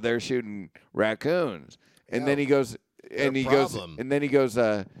you, they're shooting raccoons." And then he goes, and he goes,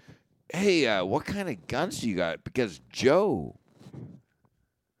 "Hey, what kind of guns do you got?" Because Joe,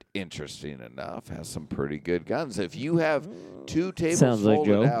 interesting enough, has some pretty good guns. If you have two tables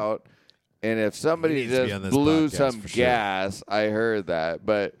folded out, and if somebody just blew some gas, I heard that,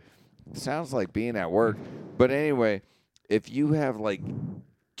 but it sounds like being at work. But anyway, if you have like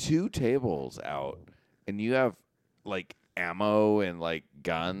two tables out and you have like ammo and like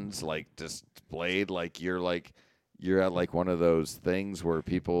guns like displayed, like you're at like one of those things where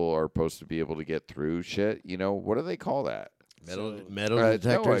people are supposed to be able to get through shit. You know, what do they call that? Metal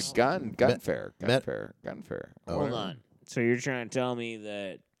detectors. No, gun fair. Hold on. So you're trying to tell me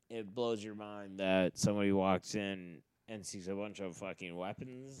that it blows your mind that somebody walks in and sees a bunch of fucking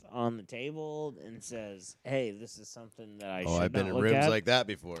weapons on the table and says, "Hey, this is something that I should I've been not in look rooms at." like that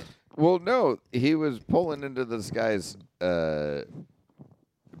before. Well, no, he was pulling into this guy's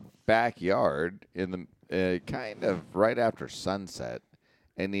backyard in the kind of right after sunset,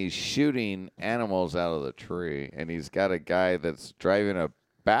 and he's shooting animals out of the tree, and he's got a guy that's driving a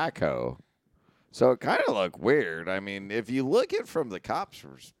backhoe. So it kind of looked weird. I mean, if you look at it from the cop's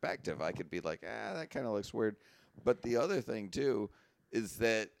perspective, I could be like, that kind of looks weird. But the other thing, too, is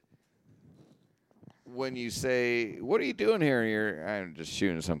that when you say, "What are you doing here?" I'm just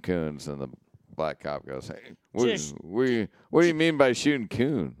shooting some coons. And the black cop goes, "Hey, what do you mean by shooting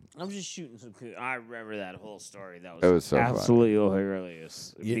coon?" I'm just shooting some coons. I remember that whole story. That was so absolutely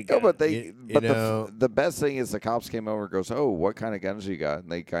hilarious. No, but the best thing is the cops came over and goes, "Oh, what kind of guns you got?"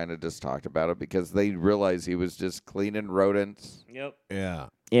 And they kind of just talked about it because they realized he was just cleaning rodents. Yep. Yeah.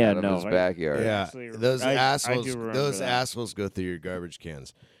 Yeah. Out of his backyard. Yeah. Those assholes. I do remember Those that. assholes go through your garbage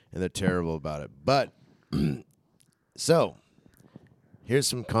cans, and they're terrible about it. But so here's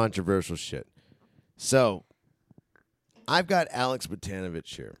some controversial shit. So I've got Alex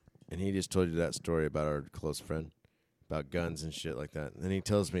Batanovich here, and he just told you that story about our close friend, about guns and shit like that. And then he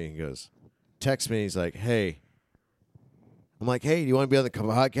tells me, he goes, texts me, he's like, "Hey." I'm like, "Hey, do you want to be on the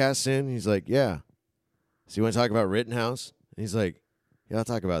podcast soon?" He's like, "Yeah." "So you want to talk about Rittenhouse?" And he's like, "Yeah, I'll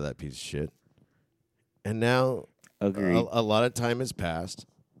talk about that piece of shit." And now Agreed. a lot of time has passed,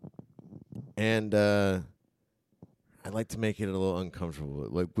 and I'd like to make it a little uncomfortable.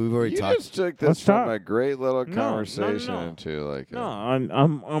 Like we've already talked. You just took this Let's from talk. a great little No, conversation no. into like. No,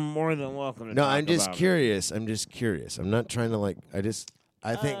 I'm more than welcome to No, talk I'm just about it. curious. I'm just curious. I'm not trying to like.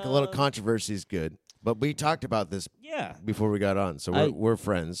 I think a little controversy is good. But we talked about this Yeah. before we got on, so we're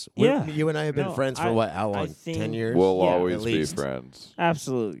friends. Yeah. You and I have been No, friends for how long? think- 10 years? We'll Yeah, always at be least. friends.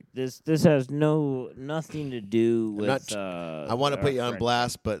 Absolutely. This has nothing to do with. I want to put you on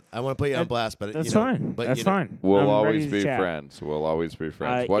blast, but That's fine. But, That's you know, fine. We'll I'm always ready to be chat. friends. We'll always be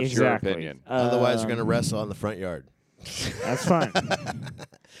friends. What's exactly. your opinion? Otherwise, we're gonna wrestle on the front yard. That's fine.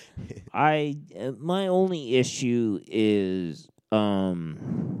 My only issue is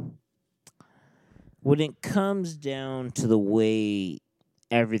when it comes down to the way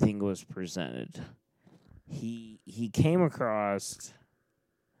everything was presented. He came across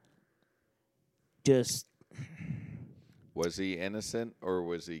just. Was he innocent or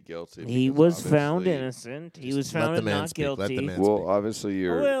was he guilty? He Because was found obviously- innocent. He was Let found the man not speak. Let the guilty. man Well, speak. obviously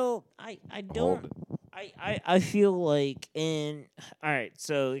you're. Well, I Hold don't. it. I feel like all right.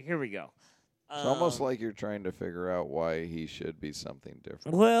 So here we go. It's almost like you're trying to figure out why he should be something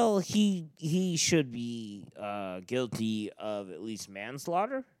different. Well, he should be guilty of at least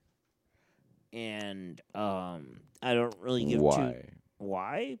manslaughter, and I don't really give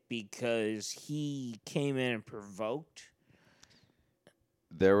why, because he came in and provoked.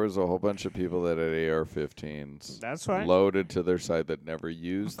 There was a whole bunch of people that had AR-15s. That's right. Loaded to their side that never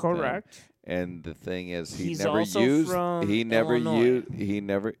used them. Correct. And the thing is, he He's never also used. from He never Illinois. used. He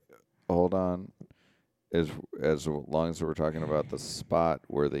never. Hold on. As long as we're talking about the spot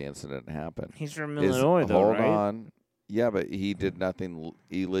where the incident happened. He's from Is- Illinois, though, hold right? on. Yeah, but he did nothing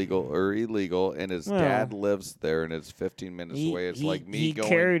illegal, and his Well, dad lives there, and it's 15 minutes away. It's like me he going.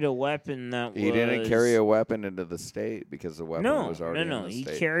 carried a weapon that He was. didn't carry a weapon into the state because the weapon was already no. in the He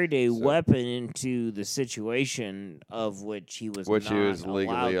state. carried a So- weapon into the situation of which he was Which not he was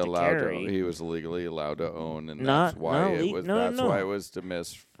legally allowed to to. carry. He was legally allowed to own, and Not- that's why not it le- was. no, That's no. why it was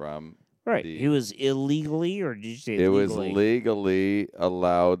dismissed from. Right. the- He was illegally, or did you say It was legally? legally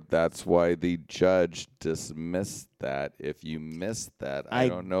allowed. That's why the judge dismissed that. If you missed that, I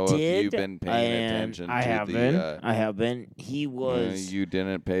don't know if you've been paying and attention I to have the. been. I have been. He was. You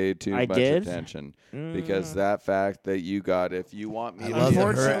didn't pay too I much did. attention because Mm. that fact that you got. If you want me I to, love the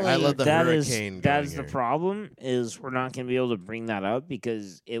Unfortunately, I love the that hurricane that going is the here. problem. Is we're not going to be able to bring that up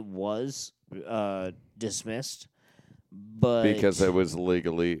because it was dismissed. But because it was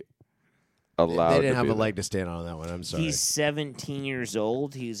legally allowed. They didn't to have be a there. leg to stand on that one. I'm sorry. he's 17 years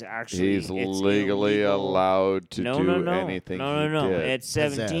old. He's actually He's it's legally illegal. allowed to no, do no, no. anything. No, he no, no. did. At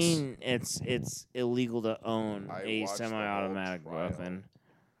 17, it's illegal to own I a watched the whole semi-automatic trial. weapon.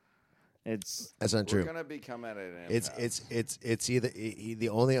 It's That's not We're true. gonna be coming at an It's impasse. it's either the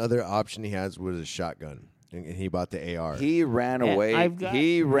only other option he has was a shotgun, and he bought the AR. He ran Yeah, away. I've got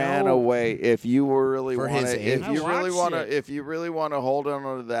He ran no- away. If you were really For want his to, age. if I you really watched want it. to, if you really want to hold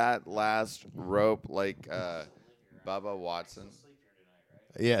on to that last rope, like Bubba Watson.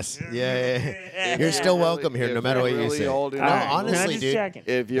 Yes, yeah. You're still welcome here, If no matter you're what you really say. holding No, on- Alright, honestly, just dude. checking.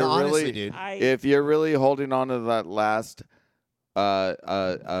 If you're No, really, honestly, dude. if you're really holding on to that last,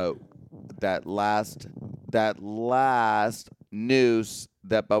 that last noose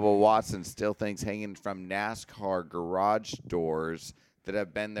that Bubba Watson still thinks hanging from NASCAR garage doors that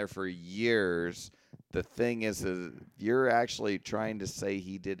have been there for years. The thing is you're actually trying to say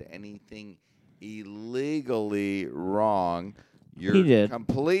he did anything illegally wrong. You're He did.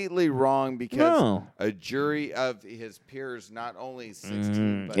 completely wrong because No. a jury of his peers, not only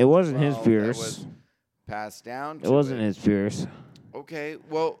 16, but It wasn't his 12 peers. that was passed down to It wasn't his peers. Okay,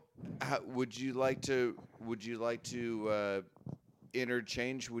 well, would you like to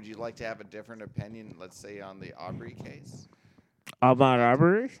interchange? Would you like to have a different opinion, let's say, on the Aubrey case? About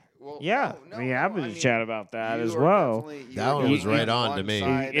Aubrey? Well, Yeah, no, we no, happy I to mean, chat about that you as are well. definitely- you That are one was definitely right on one to me.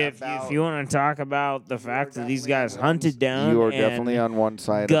 side If about- you want to talk about the fact that these definitely guys on one hunted s- down you are and definitely on one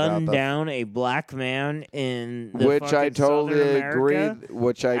side gunned about down a black man in the which I fucking totally Southern agree. America,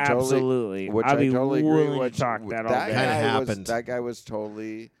 Which I totally, absolutely. which I'd I be totally agree. willing Which to talk that all that day. Kinda guy happened. was that guy was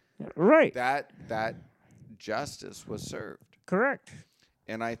totally Right, that justice was served, correct.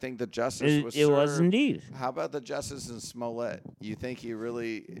 and I think the justice was It served. was indeed. How about the justice in Smollett? You think he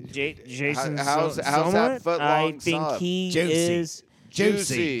really? Jason how's that Smollett, foot I long think sub? he Juicy. is.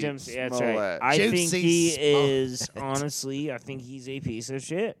 Juicy. That's right. Smollett. I think Juicy he Smollett. is, honestly, I think he's a piece of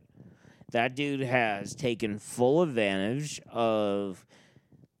shit. That dude has taken full advantage of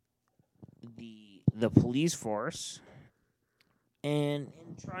the police force and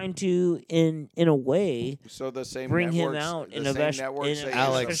trying to, in a way, So the same bring him networks- out the in a same ves- networks in that a you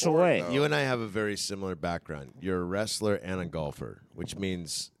Alex, special support, way. though. You and I have a very similar background. You're a wrestler and a golfer, which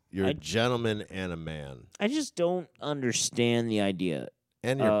means you're a I- gentleman and a man, I just don't understand the idea.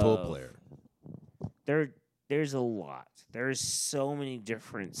 and you're a pool Of- player. There's a lot. There's so many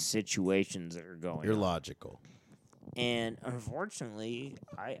different situations that are going You're on. logical. And unfortunately,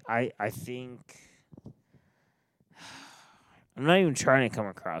 I think I'm not even trying to come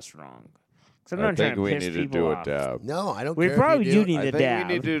across wrong. 'Cause I'm I not trying think to we piss need to people do a off. dab. No, I don't We care. probably if you do need I a think dab.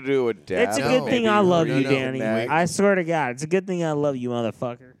 we need to do a dab. It's a No, good thing maybe I love you, no, Danny. next. I swear to God, it's a good thing I love you,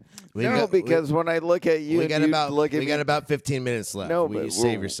 motherfucker. We No, got- because when I look at you, we and got you about look at we me, got about 15 minutes left. No, Will but you save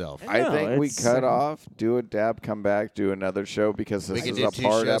we're- yourself? I No, think we it's, cut off, do a dab, come back, do another show because We this can is do a 2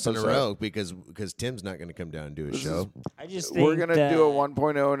 part shows episode. in a row because Tim's not going to come down and do a This show. I just think We're gonna that do a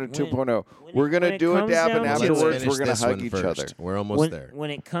 1.0 and a when- 2.0. when We're it- gonna when it do a comes dab, down and to Let's afterwards finish we're gonna this hug one each first. other. We're almost when, there. when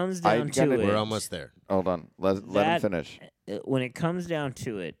it comes I down gotta- to it, We're almost there. Hold on, let him That- finish. when it comes down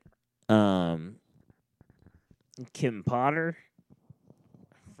to it, Kim Potter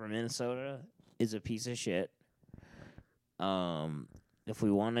from Minnesota is a piece of shit. If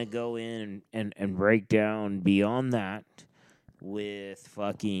we want to go in and break down beyond that with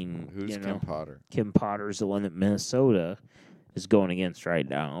fucking, Who's Kim Potter? Kim Potter's the one that Minnesota is going against right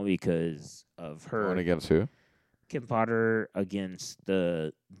now because of her. Going against who? Kim Potter against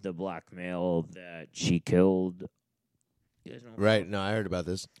the black male that she killed. You guys know Right. No, I heard about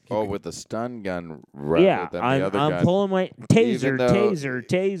this. Oh, with the stun gun rather yeah, than I'm the other I'm gun. pulling my taser, Even though-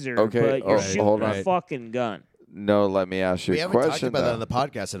 taser. Okay, but you're oh, shooting hold a on. fucking gun. No, let me ask you We a haven't talked question. about that though. on the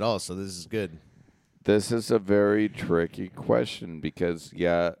podcast at all, so this is good. This is a very tricky question because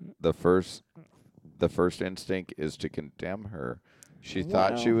the first instinct is to condemn her. She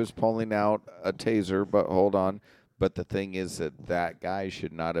thought she Wow. was pulling out a taser, but hold on. But the thing is that guy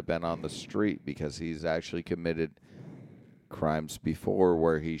should not have been on the street because he's actually committed crimes before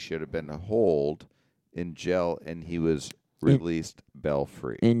where he should have been holed in jail and he was released bail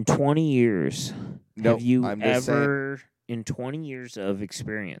free. In 20 years, No, have you I'm just ever, in 20 years of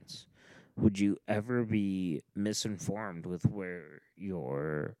experience, would you ever be misinformed with where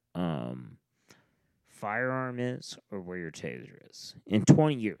your firearm is or where your taser is? In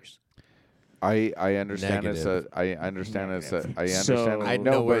 20 years. I understand Negative. I understand it's a, I So- understand. I no,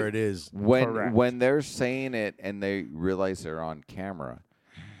 know but where it is. Correct. when they're saying it and they realize they're on camera,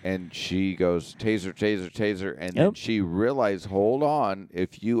 and she goes taser, taser, taser, and then Yep. she realized, hold on,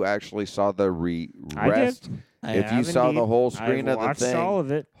 if you actually saw the I did. rest, I if you have saw the indeed. whole screen I've of the watched thing, all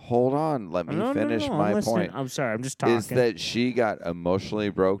of it. hold on, let me No, finish I'm my listening. point. I'm sorry. I'm just talking. Is that she got emotionally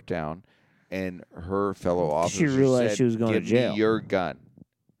broke down, and her fellow officer realized said, she was going to "Give jail." me your gun.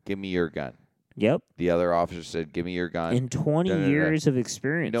 Give me your gun." Yep. The other officer said, "Give me your gun." In 20 da, da, da. years of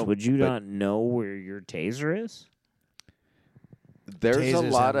experience, No, would you but- not know where your taser is? There's a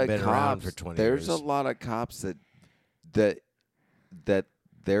Tasers lot haven't of been around cops. for 20 There's years. a lot of cops that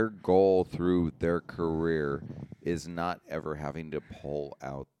their goal through their career is not ever having to pull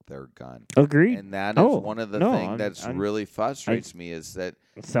out their gun. Agreed. And that is Oh, one of the no, things I'm- that's I'm- really frustrates me is that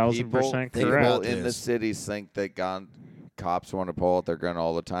 1,000% people correct. in the this. cities think that cops want to pull out their gun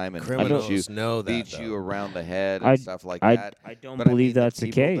all the time and Criminals beat know that, beat you though. around the head I- and stuff like I- that. I don't But I believe mean, that's the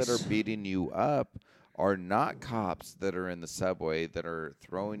people case. that are beating you up are not cops that are in the subway that are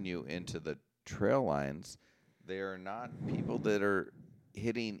throwing you into the trail lines. They are not people that are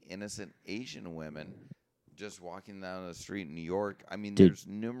hitting innocent Asian women just walking down the street in New York. I mean, Did- there's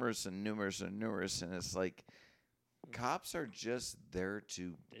numerous, and it's like cops are just there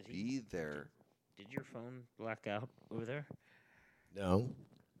to Did he- be there. Did your phone black out over there? No.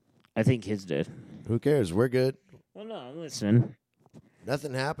 I think his did. Who cares? We're good. Well, no, I'm listening.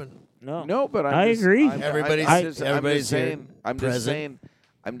 Nothing happened. No. No, but I agree. Everybody's here I'm present.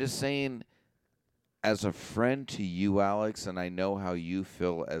 just saying, as a friend to you, Alex, and I know how you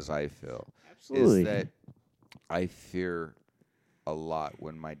feel as I feel, Absolutely. is that I fear a lot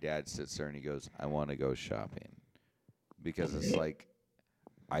when my dad sits there and he goes, "I want to go shopping," because it's like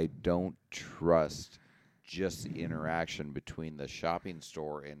I don't trust just the interaction between the shopping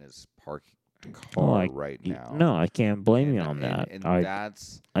store and his parked car right now. No, I can't blame you And- on that. and I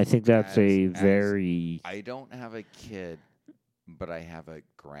that's. think that's a as- very I don't have a kid, but I have a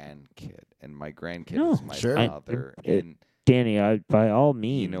grandkid, and my grandkid No, is my sure. father. And Danny. By all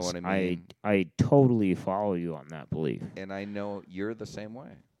means, You know what I mean? I totally follow you on that belief. I know you're the same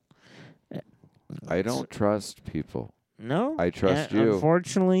way. Uh, I don't trust people. No, I trust and you.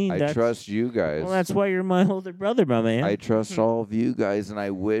 Unfortunately, I that's, trust you guys. Well, that's why you're my older brother, my man. I trust all of you guys, and I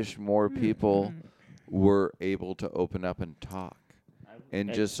wish more people were able to open up and talk,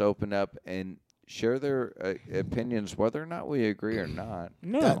 and I- just open up and share their opinions, whether or not we agree or not.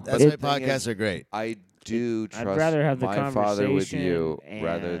 no, That's it- why thing is- podcasts are great. I do I'd trust rather have the my father with conversation you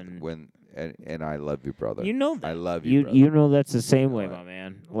rather and- when and I love you, brother. you know that. I love you, brother. You know that's the same way, know my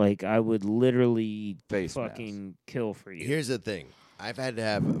man. Like I would literally Face fucking kill for you. Here's the thing. I've had to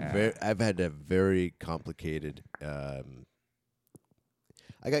have very complicated.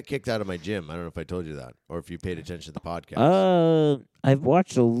 I got kicked out of my gym. I don't know if I told you that, or if you paid attention to the podcast. I've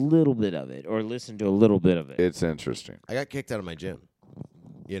watched a little bit of it or listened to a little bit of it. It's interesting. I got kicked out of my gym.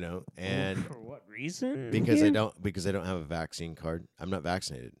 And for what reason? because I again? don't have a vaccine card. I'm not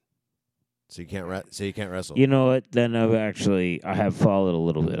vaccinated, so you can't wrestle. You know what? Then I have followed a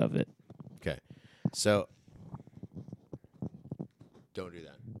little bit of it. Okay, so don't do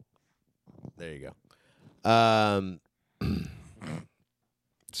that. There you go.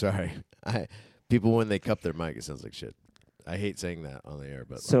 Sorry, people when they cup their mic, it sounds like shit. I hate saying that on the air,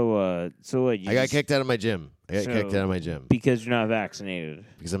 but So what? You I got just- kicked out of my gym. I got kicked So- out of my gym because you're not vaccinated.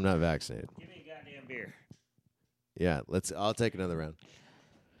 because I'm not vaccinated. Give me a goddamn beer. Yeah, I'll take another round.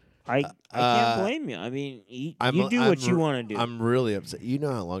 I can't blame you. I mean, you do what you want to do. I'm really upset. You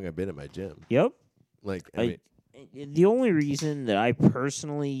know how long I've been at my gym. Yep. Like, I mean, The only reason that I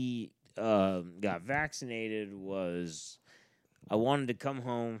personally got vaccinated was I wanted to come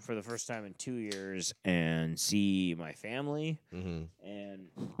home for the first time in 2 years and see my family. mhm. And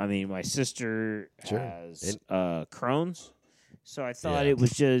I mean, my sister Sure. has Crohn's, so I thought Yeah. it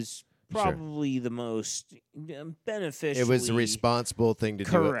was just Sure. probably the most beneficial. It was a responsible thing to do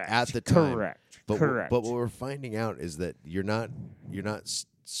correct at the time. Correct. But correct. But what we're finding out is that you're not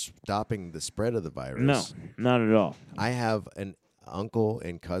stopping the spread of the virus. No, not at all. I have an uncle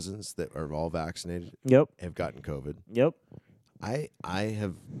and cousins that are all vaccinated, Yep. have gotten COVID. Yep. I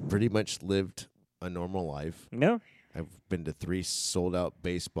have pretty much lived a normal life. No. I've been to 3 sold-out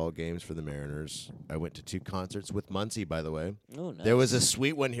baseball games for the Mariners. I went to 2 concerts with Muncie, by the way. Oh, nice. There was a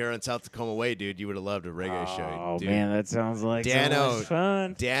sweet one here on South Tacoma Way, dude. You would have loved a reggae show. Oh Dude. man, that sounds like so Dano. much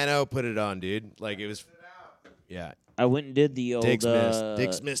fun. Dano put it on, dude. Like, it was... Yeah. I went and did the old Diggs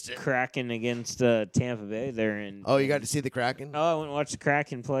missed it. Kraken against Tampa Bay there in. Oh, you got to see the Kraken? Oh, I went and watched the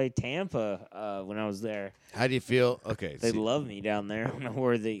Kraken play Tampa when I was there. How do you feel? Okay. They see- love me down there. When I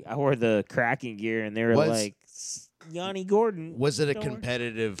wore the Kraken gear, and they were Was- like, Yanni Gordon. Was it a Don't worry."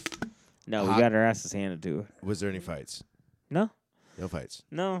 competitive... No, we Hot- got our asses handed to us. Was there any fights? No, No fights.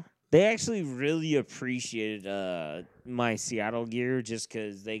 no. They actually really appreciated my Seattle gear just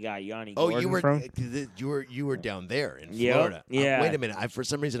because they got Yanni Oh, Gordon you were from. you were down there in Yep, Florida. yeah. Wait a minute. For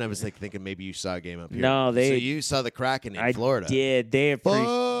some reason I was like thinking maybe you saw a game up here. No, they- So you saw the Kraken in I Florida. did. They appreciated.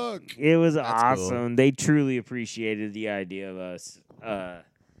 Fuck. It was That's awesome. cool. They truly appreciated the idea of us.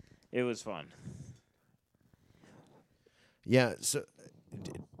 It was fun. Yeah. So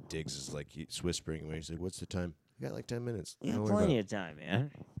Diggs is like he's whispering away. He's like, "What's the time? We got like 10 minutes. Yeah, Don't worry plenty about of time,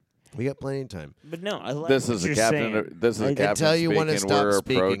 man. it. We got plenty of time." But no, I like This what is the you're captain. saying. This is the captain Until you want to speaking. stop We're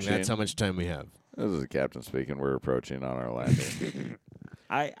speaking, approaching. that's how much time we have. This is the captain speaking. We're approaching on our landing.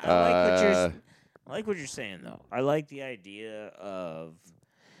 I like what you're saying though. I like the idea of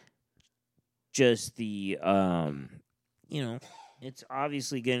just the it's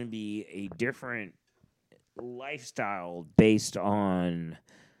obviously going to be a different lifestyle based on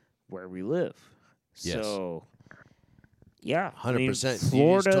where we live. Yes. So yeah, 100%.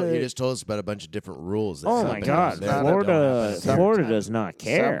 Florida. You just told us about a bunch of different rules. That Oh happen my down God, there that don't Florida! happen. Some- Florida does not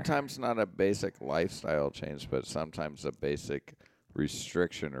care. Sometimes not a basic lifestyle change, but sometimes a basic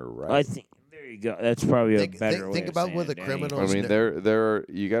restriction or right. I think there you go. That's probably Think- a better think- way. think of about saying what the it, Danny. criminals- I mean, there are.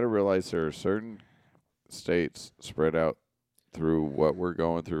 You got to realize there are certain states spread out through what we're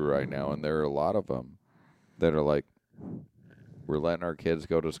going through right now, and there are a lot of them that are like, we're letting our kids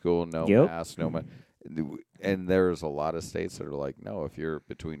go to school, no Yep. mask, no mask. And there's a lot of states that are like, no, if you're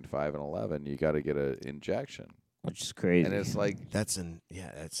between 5 and 11, you got to get an injection. Which is crazy. And it's like, That's And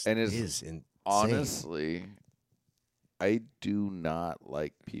it's insane. honestly, I do not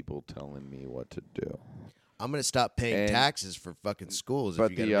like people telling me what to do. I'm gonna stop paying And- taxes for fucking schools.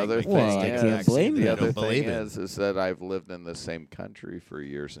 But if you the gotta other make thing, my kids Well, I get can't vaccinated. blame the you. I other don't believe thing it. is that I've lived in the same country for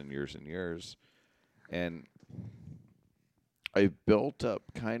years and years and years, and I built up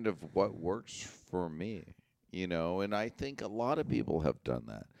kind of what works for me, and I think a lot of people have done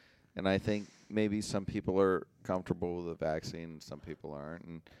that, and I think maybe some people are comfortable with the vaccine, some people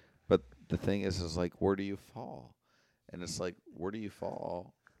aren't, but the thing is like, where do you fall? And it's like, where do you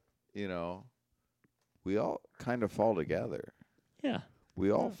fall? We all kind of fall together. yeah. We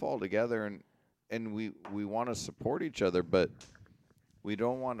all fall together, and we want to support each other, but we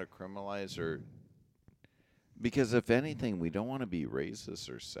don't want to criminalize because if anything, we don't want to be racist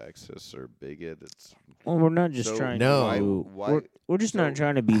or sexist or bigot. Well, we're not just So trying No. to. why- we're just not so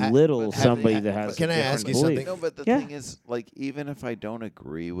trying to but belittle have- somebody have- that has. Can a I ask different you belief. something? No, but the Yeah. thing is, like, even if I don't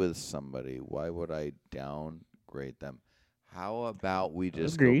agree with somebody, why would I downgrade them? How about we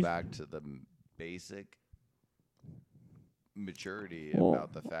just Agreed. go back to the basic maturity Well,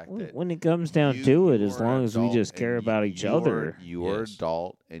 about the fact that when it comes down to it, as you're long as we adult just care and about each other. you're Yes.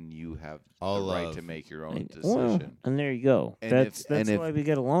 adult and you have All the right love. to make your own Well, decision. and there you go. And That's if- and if- why we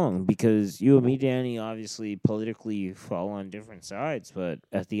get along, because you and me, Danny, obviously politically fall on different sides, but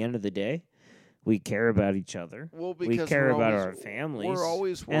at the end of the day, we care about each other. Well, We because care we're about always- our families. We're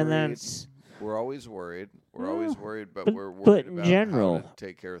always worried. and that's we're always worried. We're Well, always worried, but, but- we're but worried in about general, how to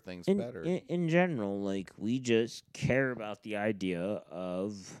take care of things in, better. in general, like we just care about the idea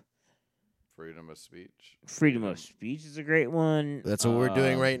of Freedom of speech. freedom of speech is a great one. That's what we're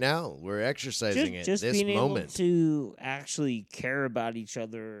doing Um, right now. We're exercising just this being moment. able to actually care about each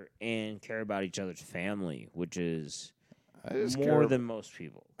other and care about each other's family, which is I just more care. than most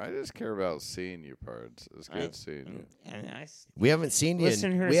people. I just care about seeing you parts. It's good seeing you. And We haven't seen you.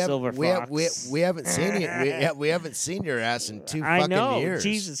 Listen here, we have, Silver we have, Fox. we haven't seen you. We haven't seen your ass in 2 I fucking know. years.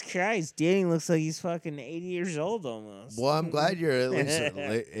 Jesus Christ, Danny looks like he's fucking 80 years old almost. Well, I'm glad you're at least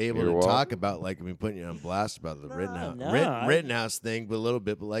able You're to welcome. talk about, like, I mean, putting you on blast about the no, Rittenhouse thing, but a little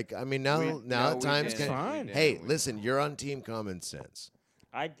bit. But like, I mean, now No, we times didn't. can. fine. Hey, listen, you're on Team Common Sense.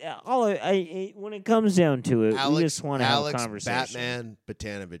 When it comes down to it, we just want to have a Alex conversation. Batman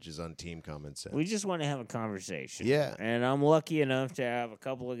Batanovich is on Team Common Sense. We just want to have a conversation. Yeah. And I'm lucky enough to have a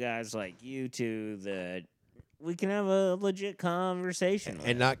couple of guys like you two that we can have a legit conversation with.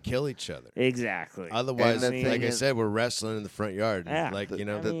 and not kill each other. Exactly. Otherwise, And the like thing I is- said, we're wrestling in the front yard. Yeah. Like, you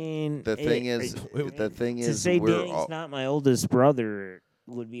know, I mean, The thing is, to say we're Danny's all, not my oldest brother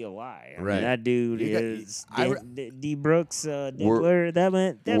would be a lie. I mean, Right. that dude You got- is I- D. Brooks Diggler. That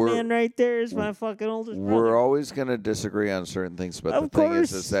we're- man right there is my fucking oldest brother. we're always going to disagree on certain things, but Of the thing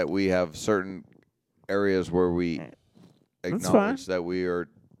course. is that we have certain areas where we That's acknowledge that we are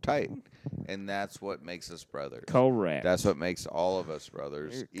tight, and that's what makes us brothers. Correct. That's what makes all of us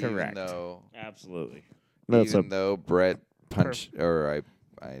brothers. Correct. Even Absolutely. though Brett punched, or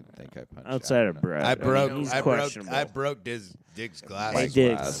I think I punched Outside out. of Brett, I broke, he's I broke, questionable. I broke Diggs' Hey, glasses.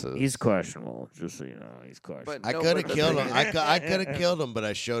 Diggs, glasses. he's questionable. Just so you know, he's questionable. But I no, could but have the killed thing him. is- I could have killed him, but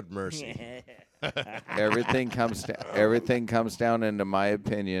I showed mercy. Everything comes down into my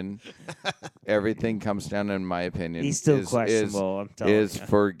opinion. Everything comes down in my opinion. He's still is, questionable. I'm telling Is you.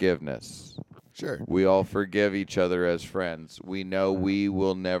 forgiveness. Sure. We all forgive each other as friends. We know we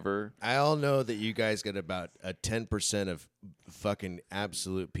will never. I all know that you guys got about a 10% of fucking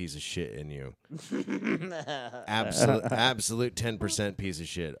absolute piece of shit in you. Absolute 10% piece of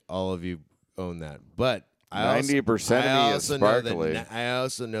shit. All of you own that. But 90% of me is sparkly. I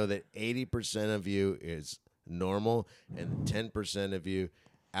also know that 80% of you is normal, and 10% of you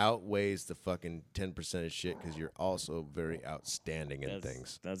outweighs the fucking 10% of shit because you're also very outstanding in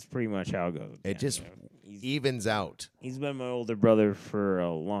things. That's pretty much how it goes. It just evens out. He's been my older brother for a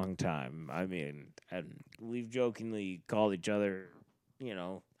long time. I mean, and we've jokingly called each other, you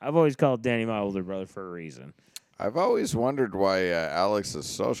know, I've always called Danny my older brother for a reason. I've always wondered why Alex is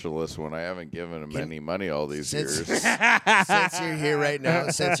socialist when I haven't given him any money all these Since- years. Since you're here right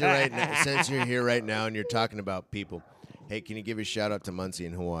now, and you're talking about people, hey, can you give a shout out to Muncie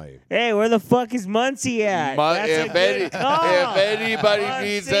in Hawaii? Hey, where the fuck is Muncie at? That's a good call. If anybody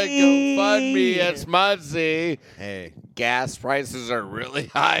needs a Muncie. GoFundMe, it's Muncie. Hey, Gas prices are really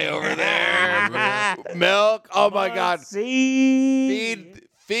high over there. Milk, oh my God. Muncie.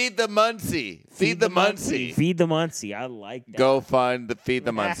 Feed the Muncie. Feed the Muncie. Feed the Muncie. I like that. Go fund Feed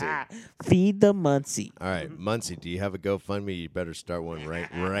the Muncie. Feed the Muncie. all right, Muncie, do you have a GoFundMe? You better start one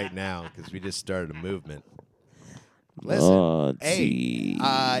right now because we just started a movement. Listen,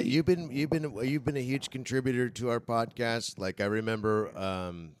 hey, you've been a huge contributor to our podcast. Like I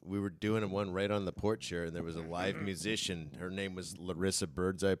remember, we were doing one right on the porch here, and there was a live musician. Her name was Larissa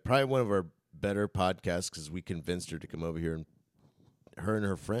Birdseye. Probably one of our better podcasts because we convinced her to come over here and her and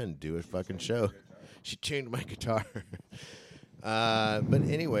her friend do a fucking show. She tuned my guitar. But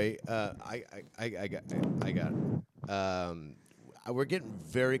anyway, I got it. We're getting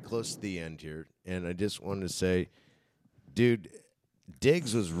very close to the end here, and I just wanted to say, dude,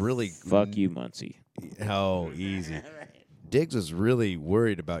 Diggs was really Fuck you, Muncie. Oh, easy. Diggs was really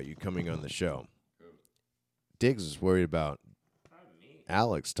worried about you coming on the show. Diggs was worried about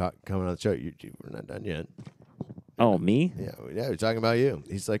Alex coming on the show. We're not done yet. Oh, me? Yeah, we're talking about you.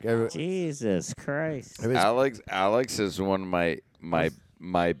 He's like, Jesus Christ. Alex is one of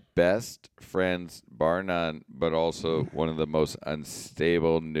my best friends, bar none, but also one of the most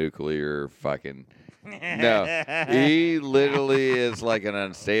unstable nuclear fucking. No, he literally is like an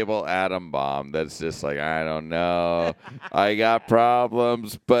unstable atom bomb that's just like, I don't know. I got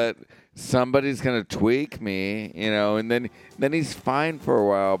problems, but somebody's going to tweak me, you know, and then he's fine for a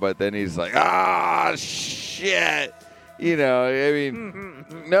while, but then he's like, shit. You know, I mean,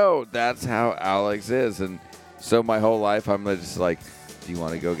 no, that's how Alex is. And so my whole life, I'm just like, do you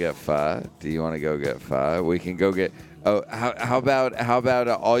want to go get pho? Do you want to go get pho? We can go get, how about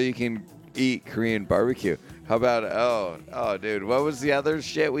all you can eat Korean barbecue? How about, oh, dude, what was the other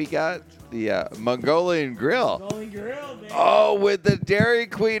shit we got? The Mongolian grill. Oh, with the Dairy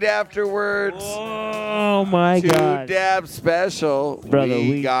Queen afterwards. Oh, my God. 2-dab special. Brother,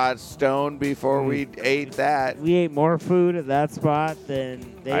 we got stoned before we ate that. We ate more food at that spot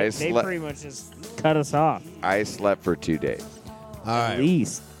than they slept- pretty much just cut us off. I slept for 2 days. all At right.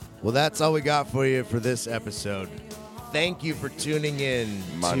 least. Well, that's all we got for you for this episode. Thank you for tuning in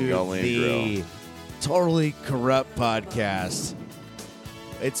Mongolian to the Grill. Totally Corrupt podcast.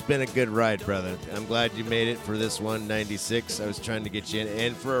 It's been a good ride, brother. I'm glad you made it for this 196. I was trying to get you in,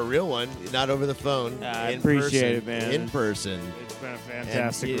 and for a real one, not over the phone. I in appreciate person, it, man. In person. It's been a And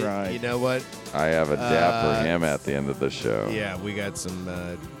fantastic ride. You know what? I have a dab for him at the end of the show. Yeah, we got some.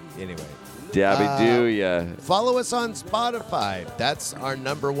 Anyway. Dabby do ya. Follow us on Spotify. That's our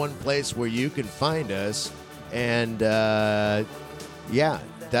number one place where you can find us. And yeah,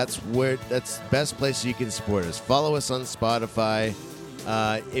 that's the best place you can support us. Follow us on Spotify.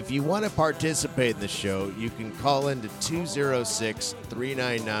 If you want to participate in the show, you can call into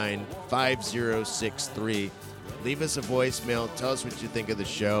 206-399-5063. Leave us a voicemail. Tell us what you think of the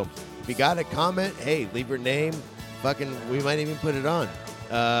show. If you got a comment, hey, leave your name. We might even put it on.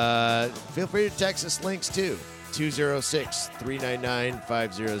 Feel free to text us links too.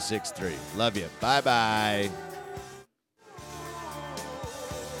 206-399-5063. Love you. Bye-bye.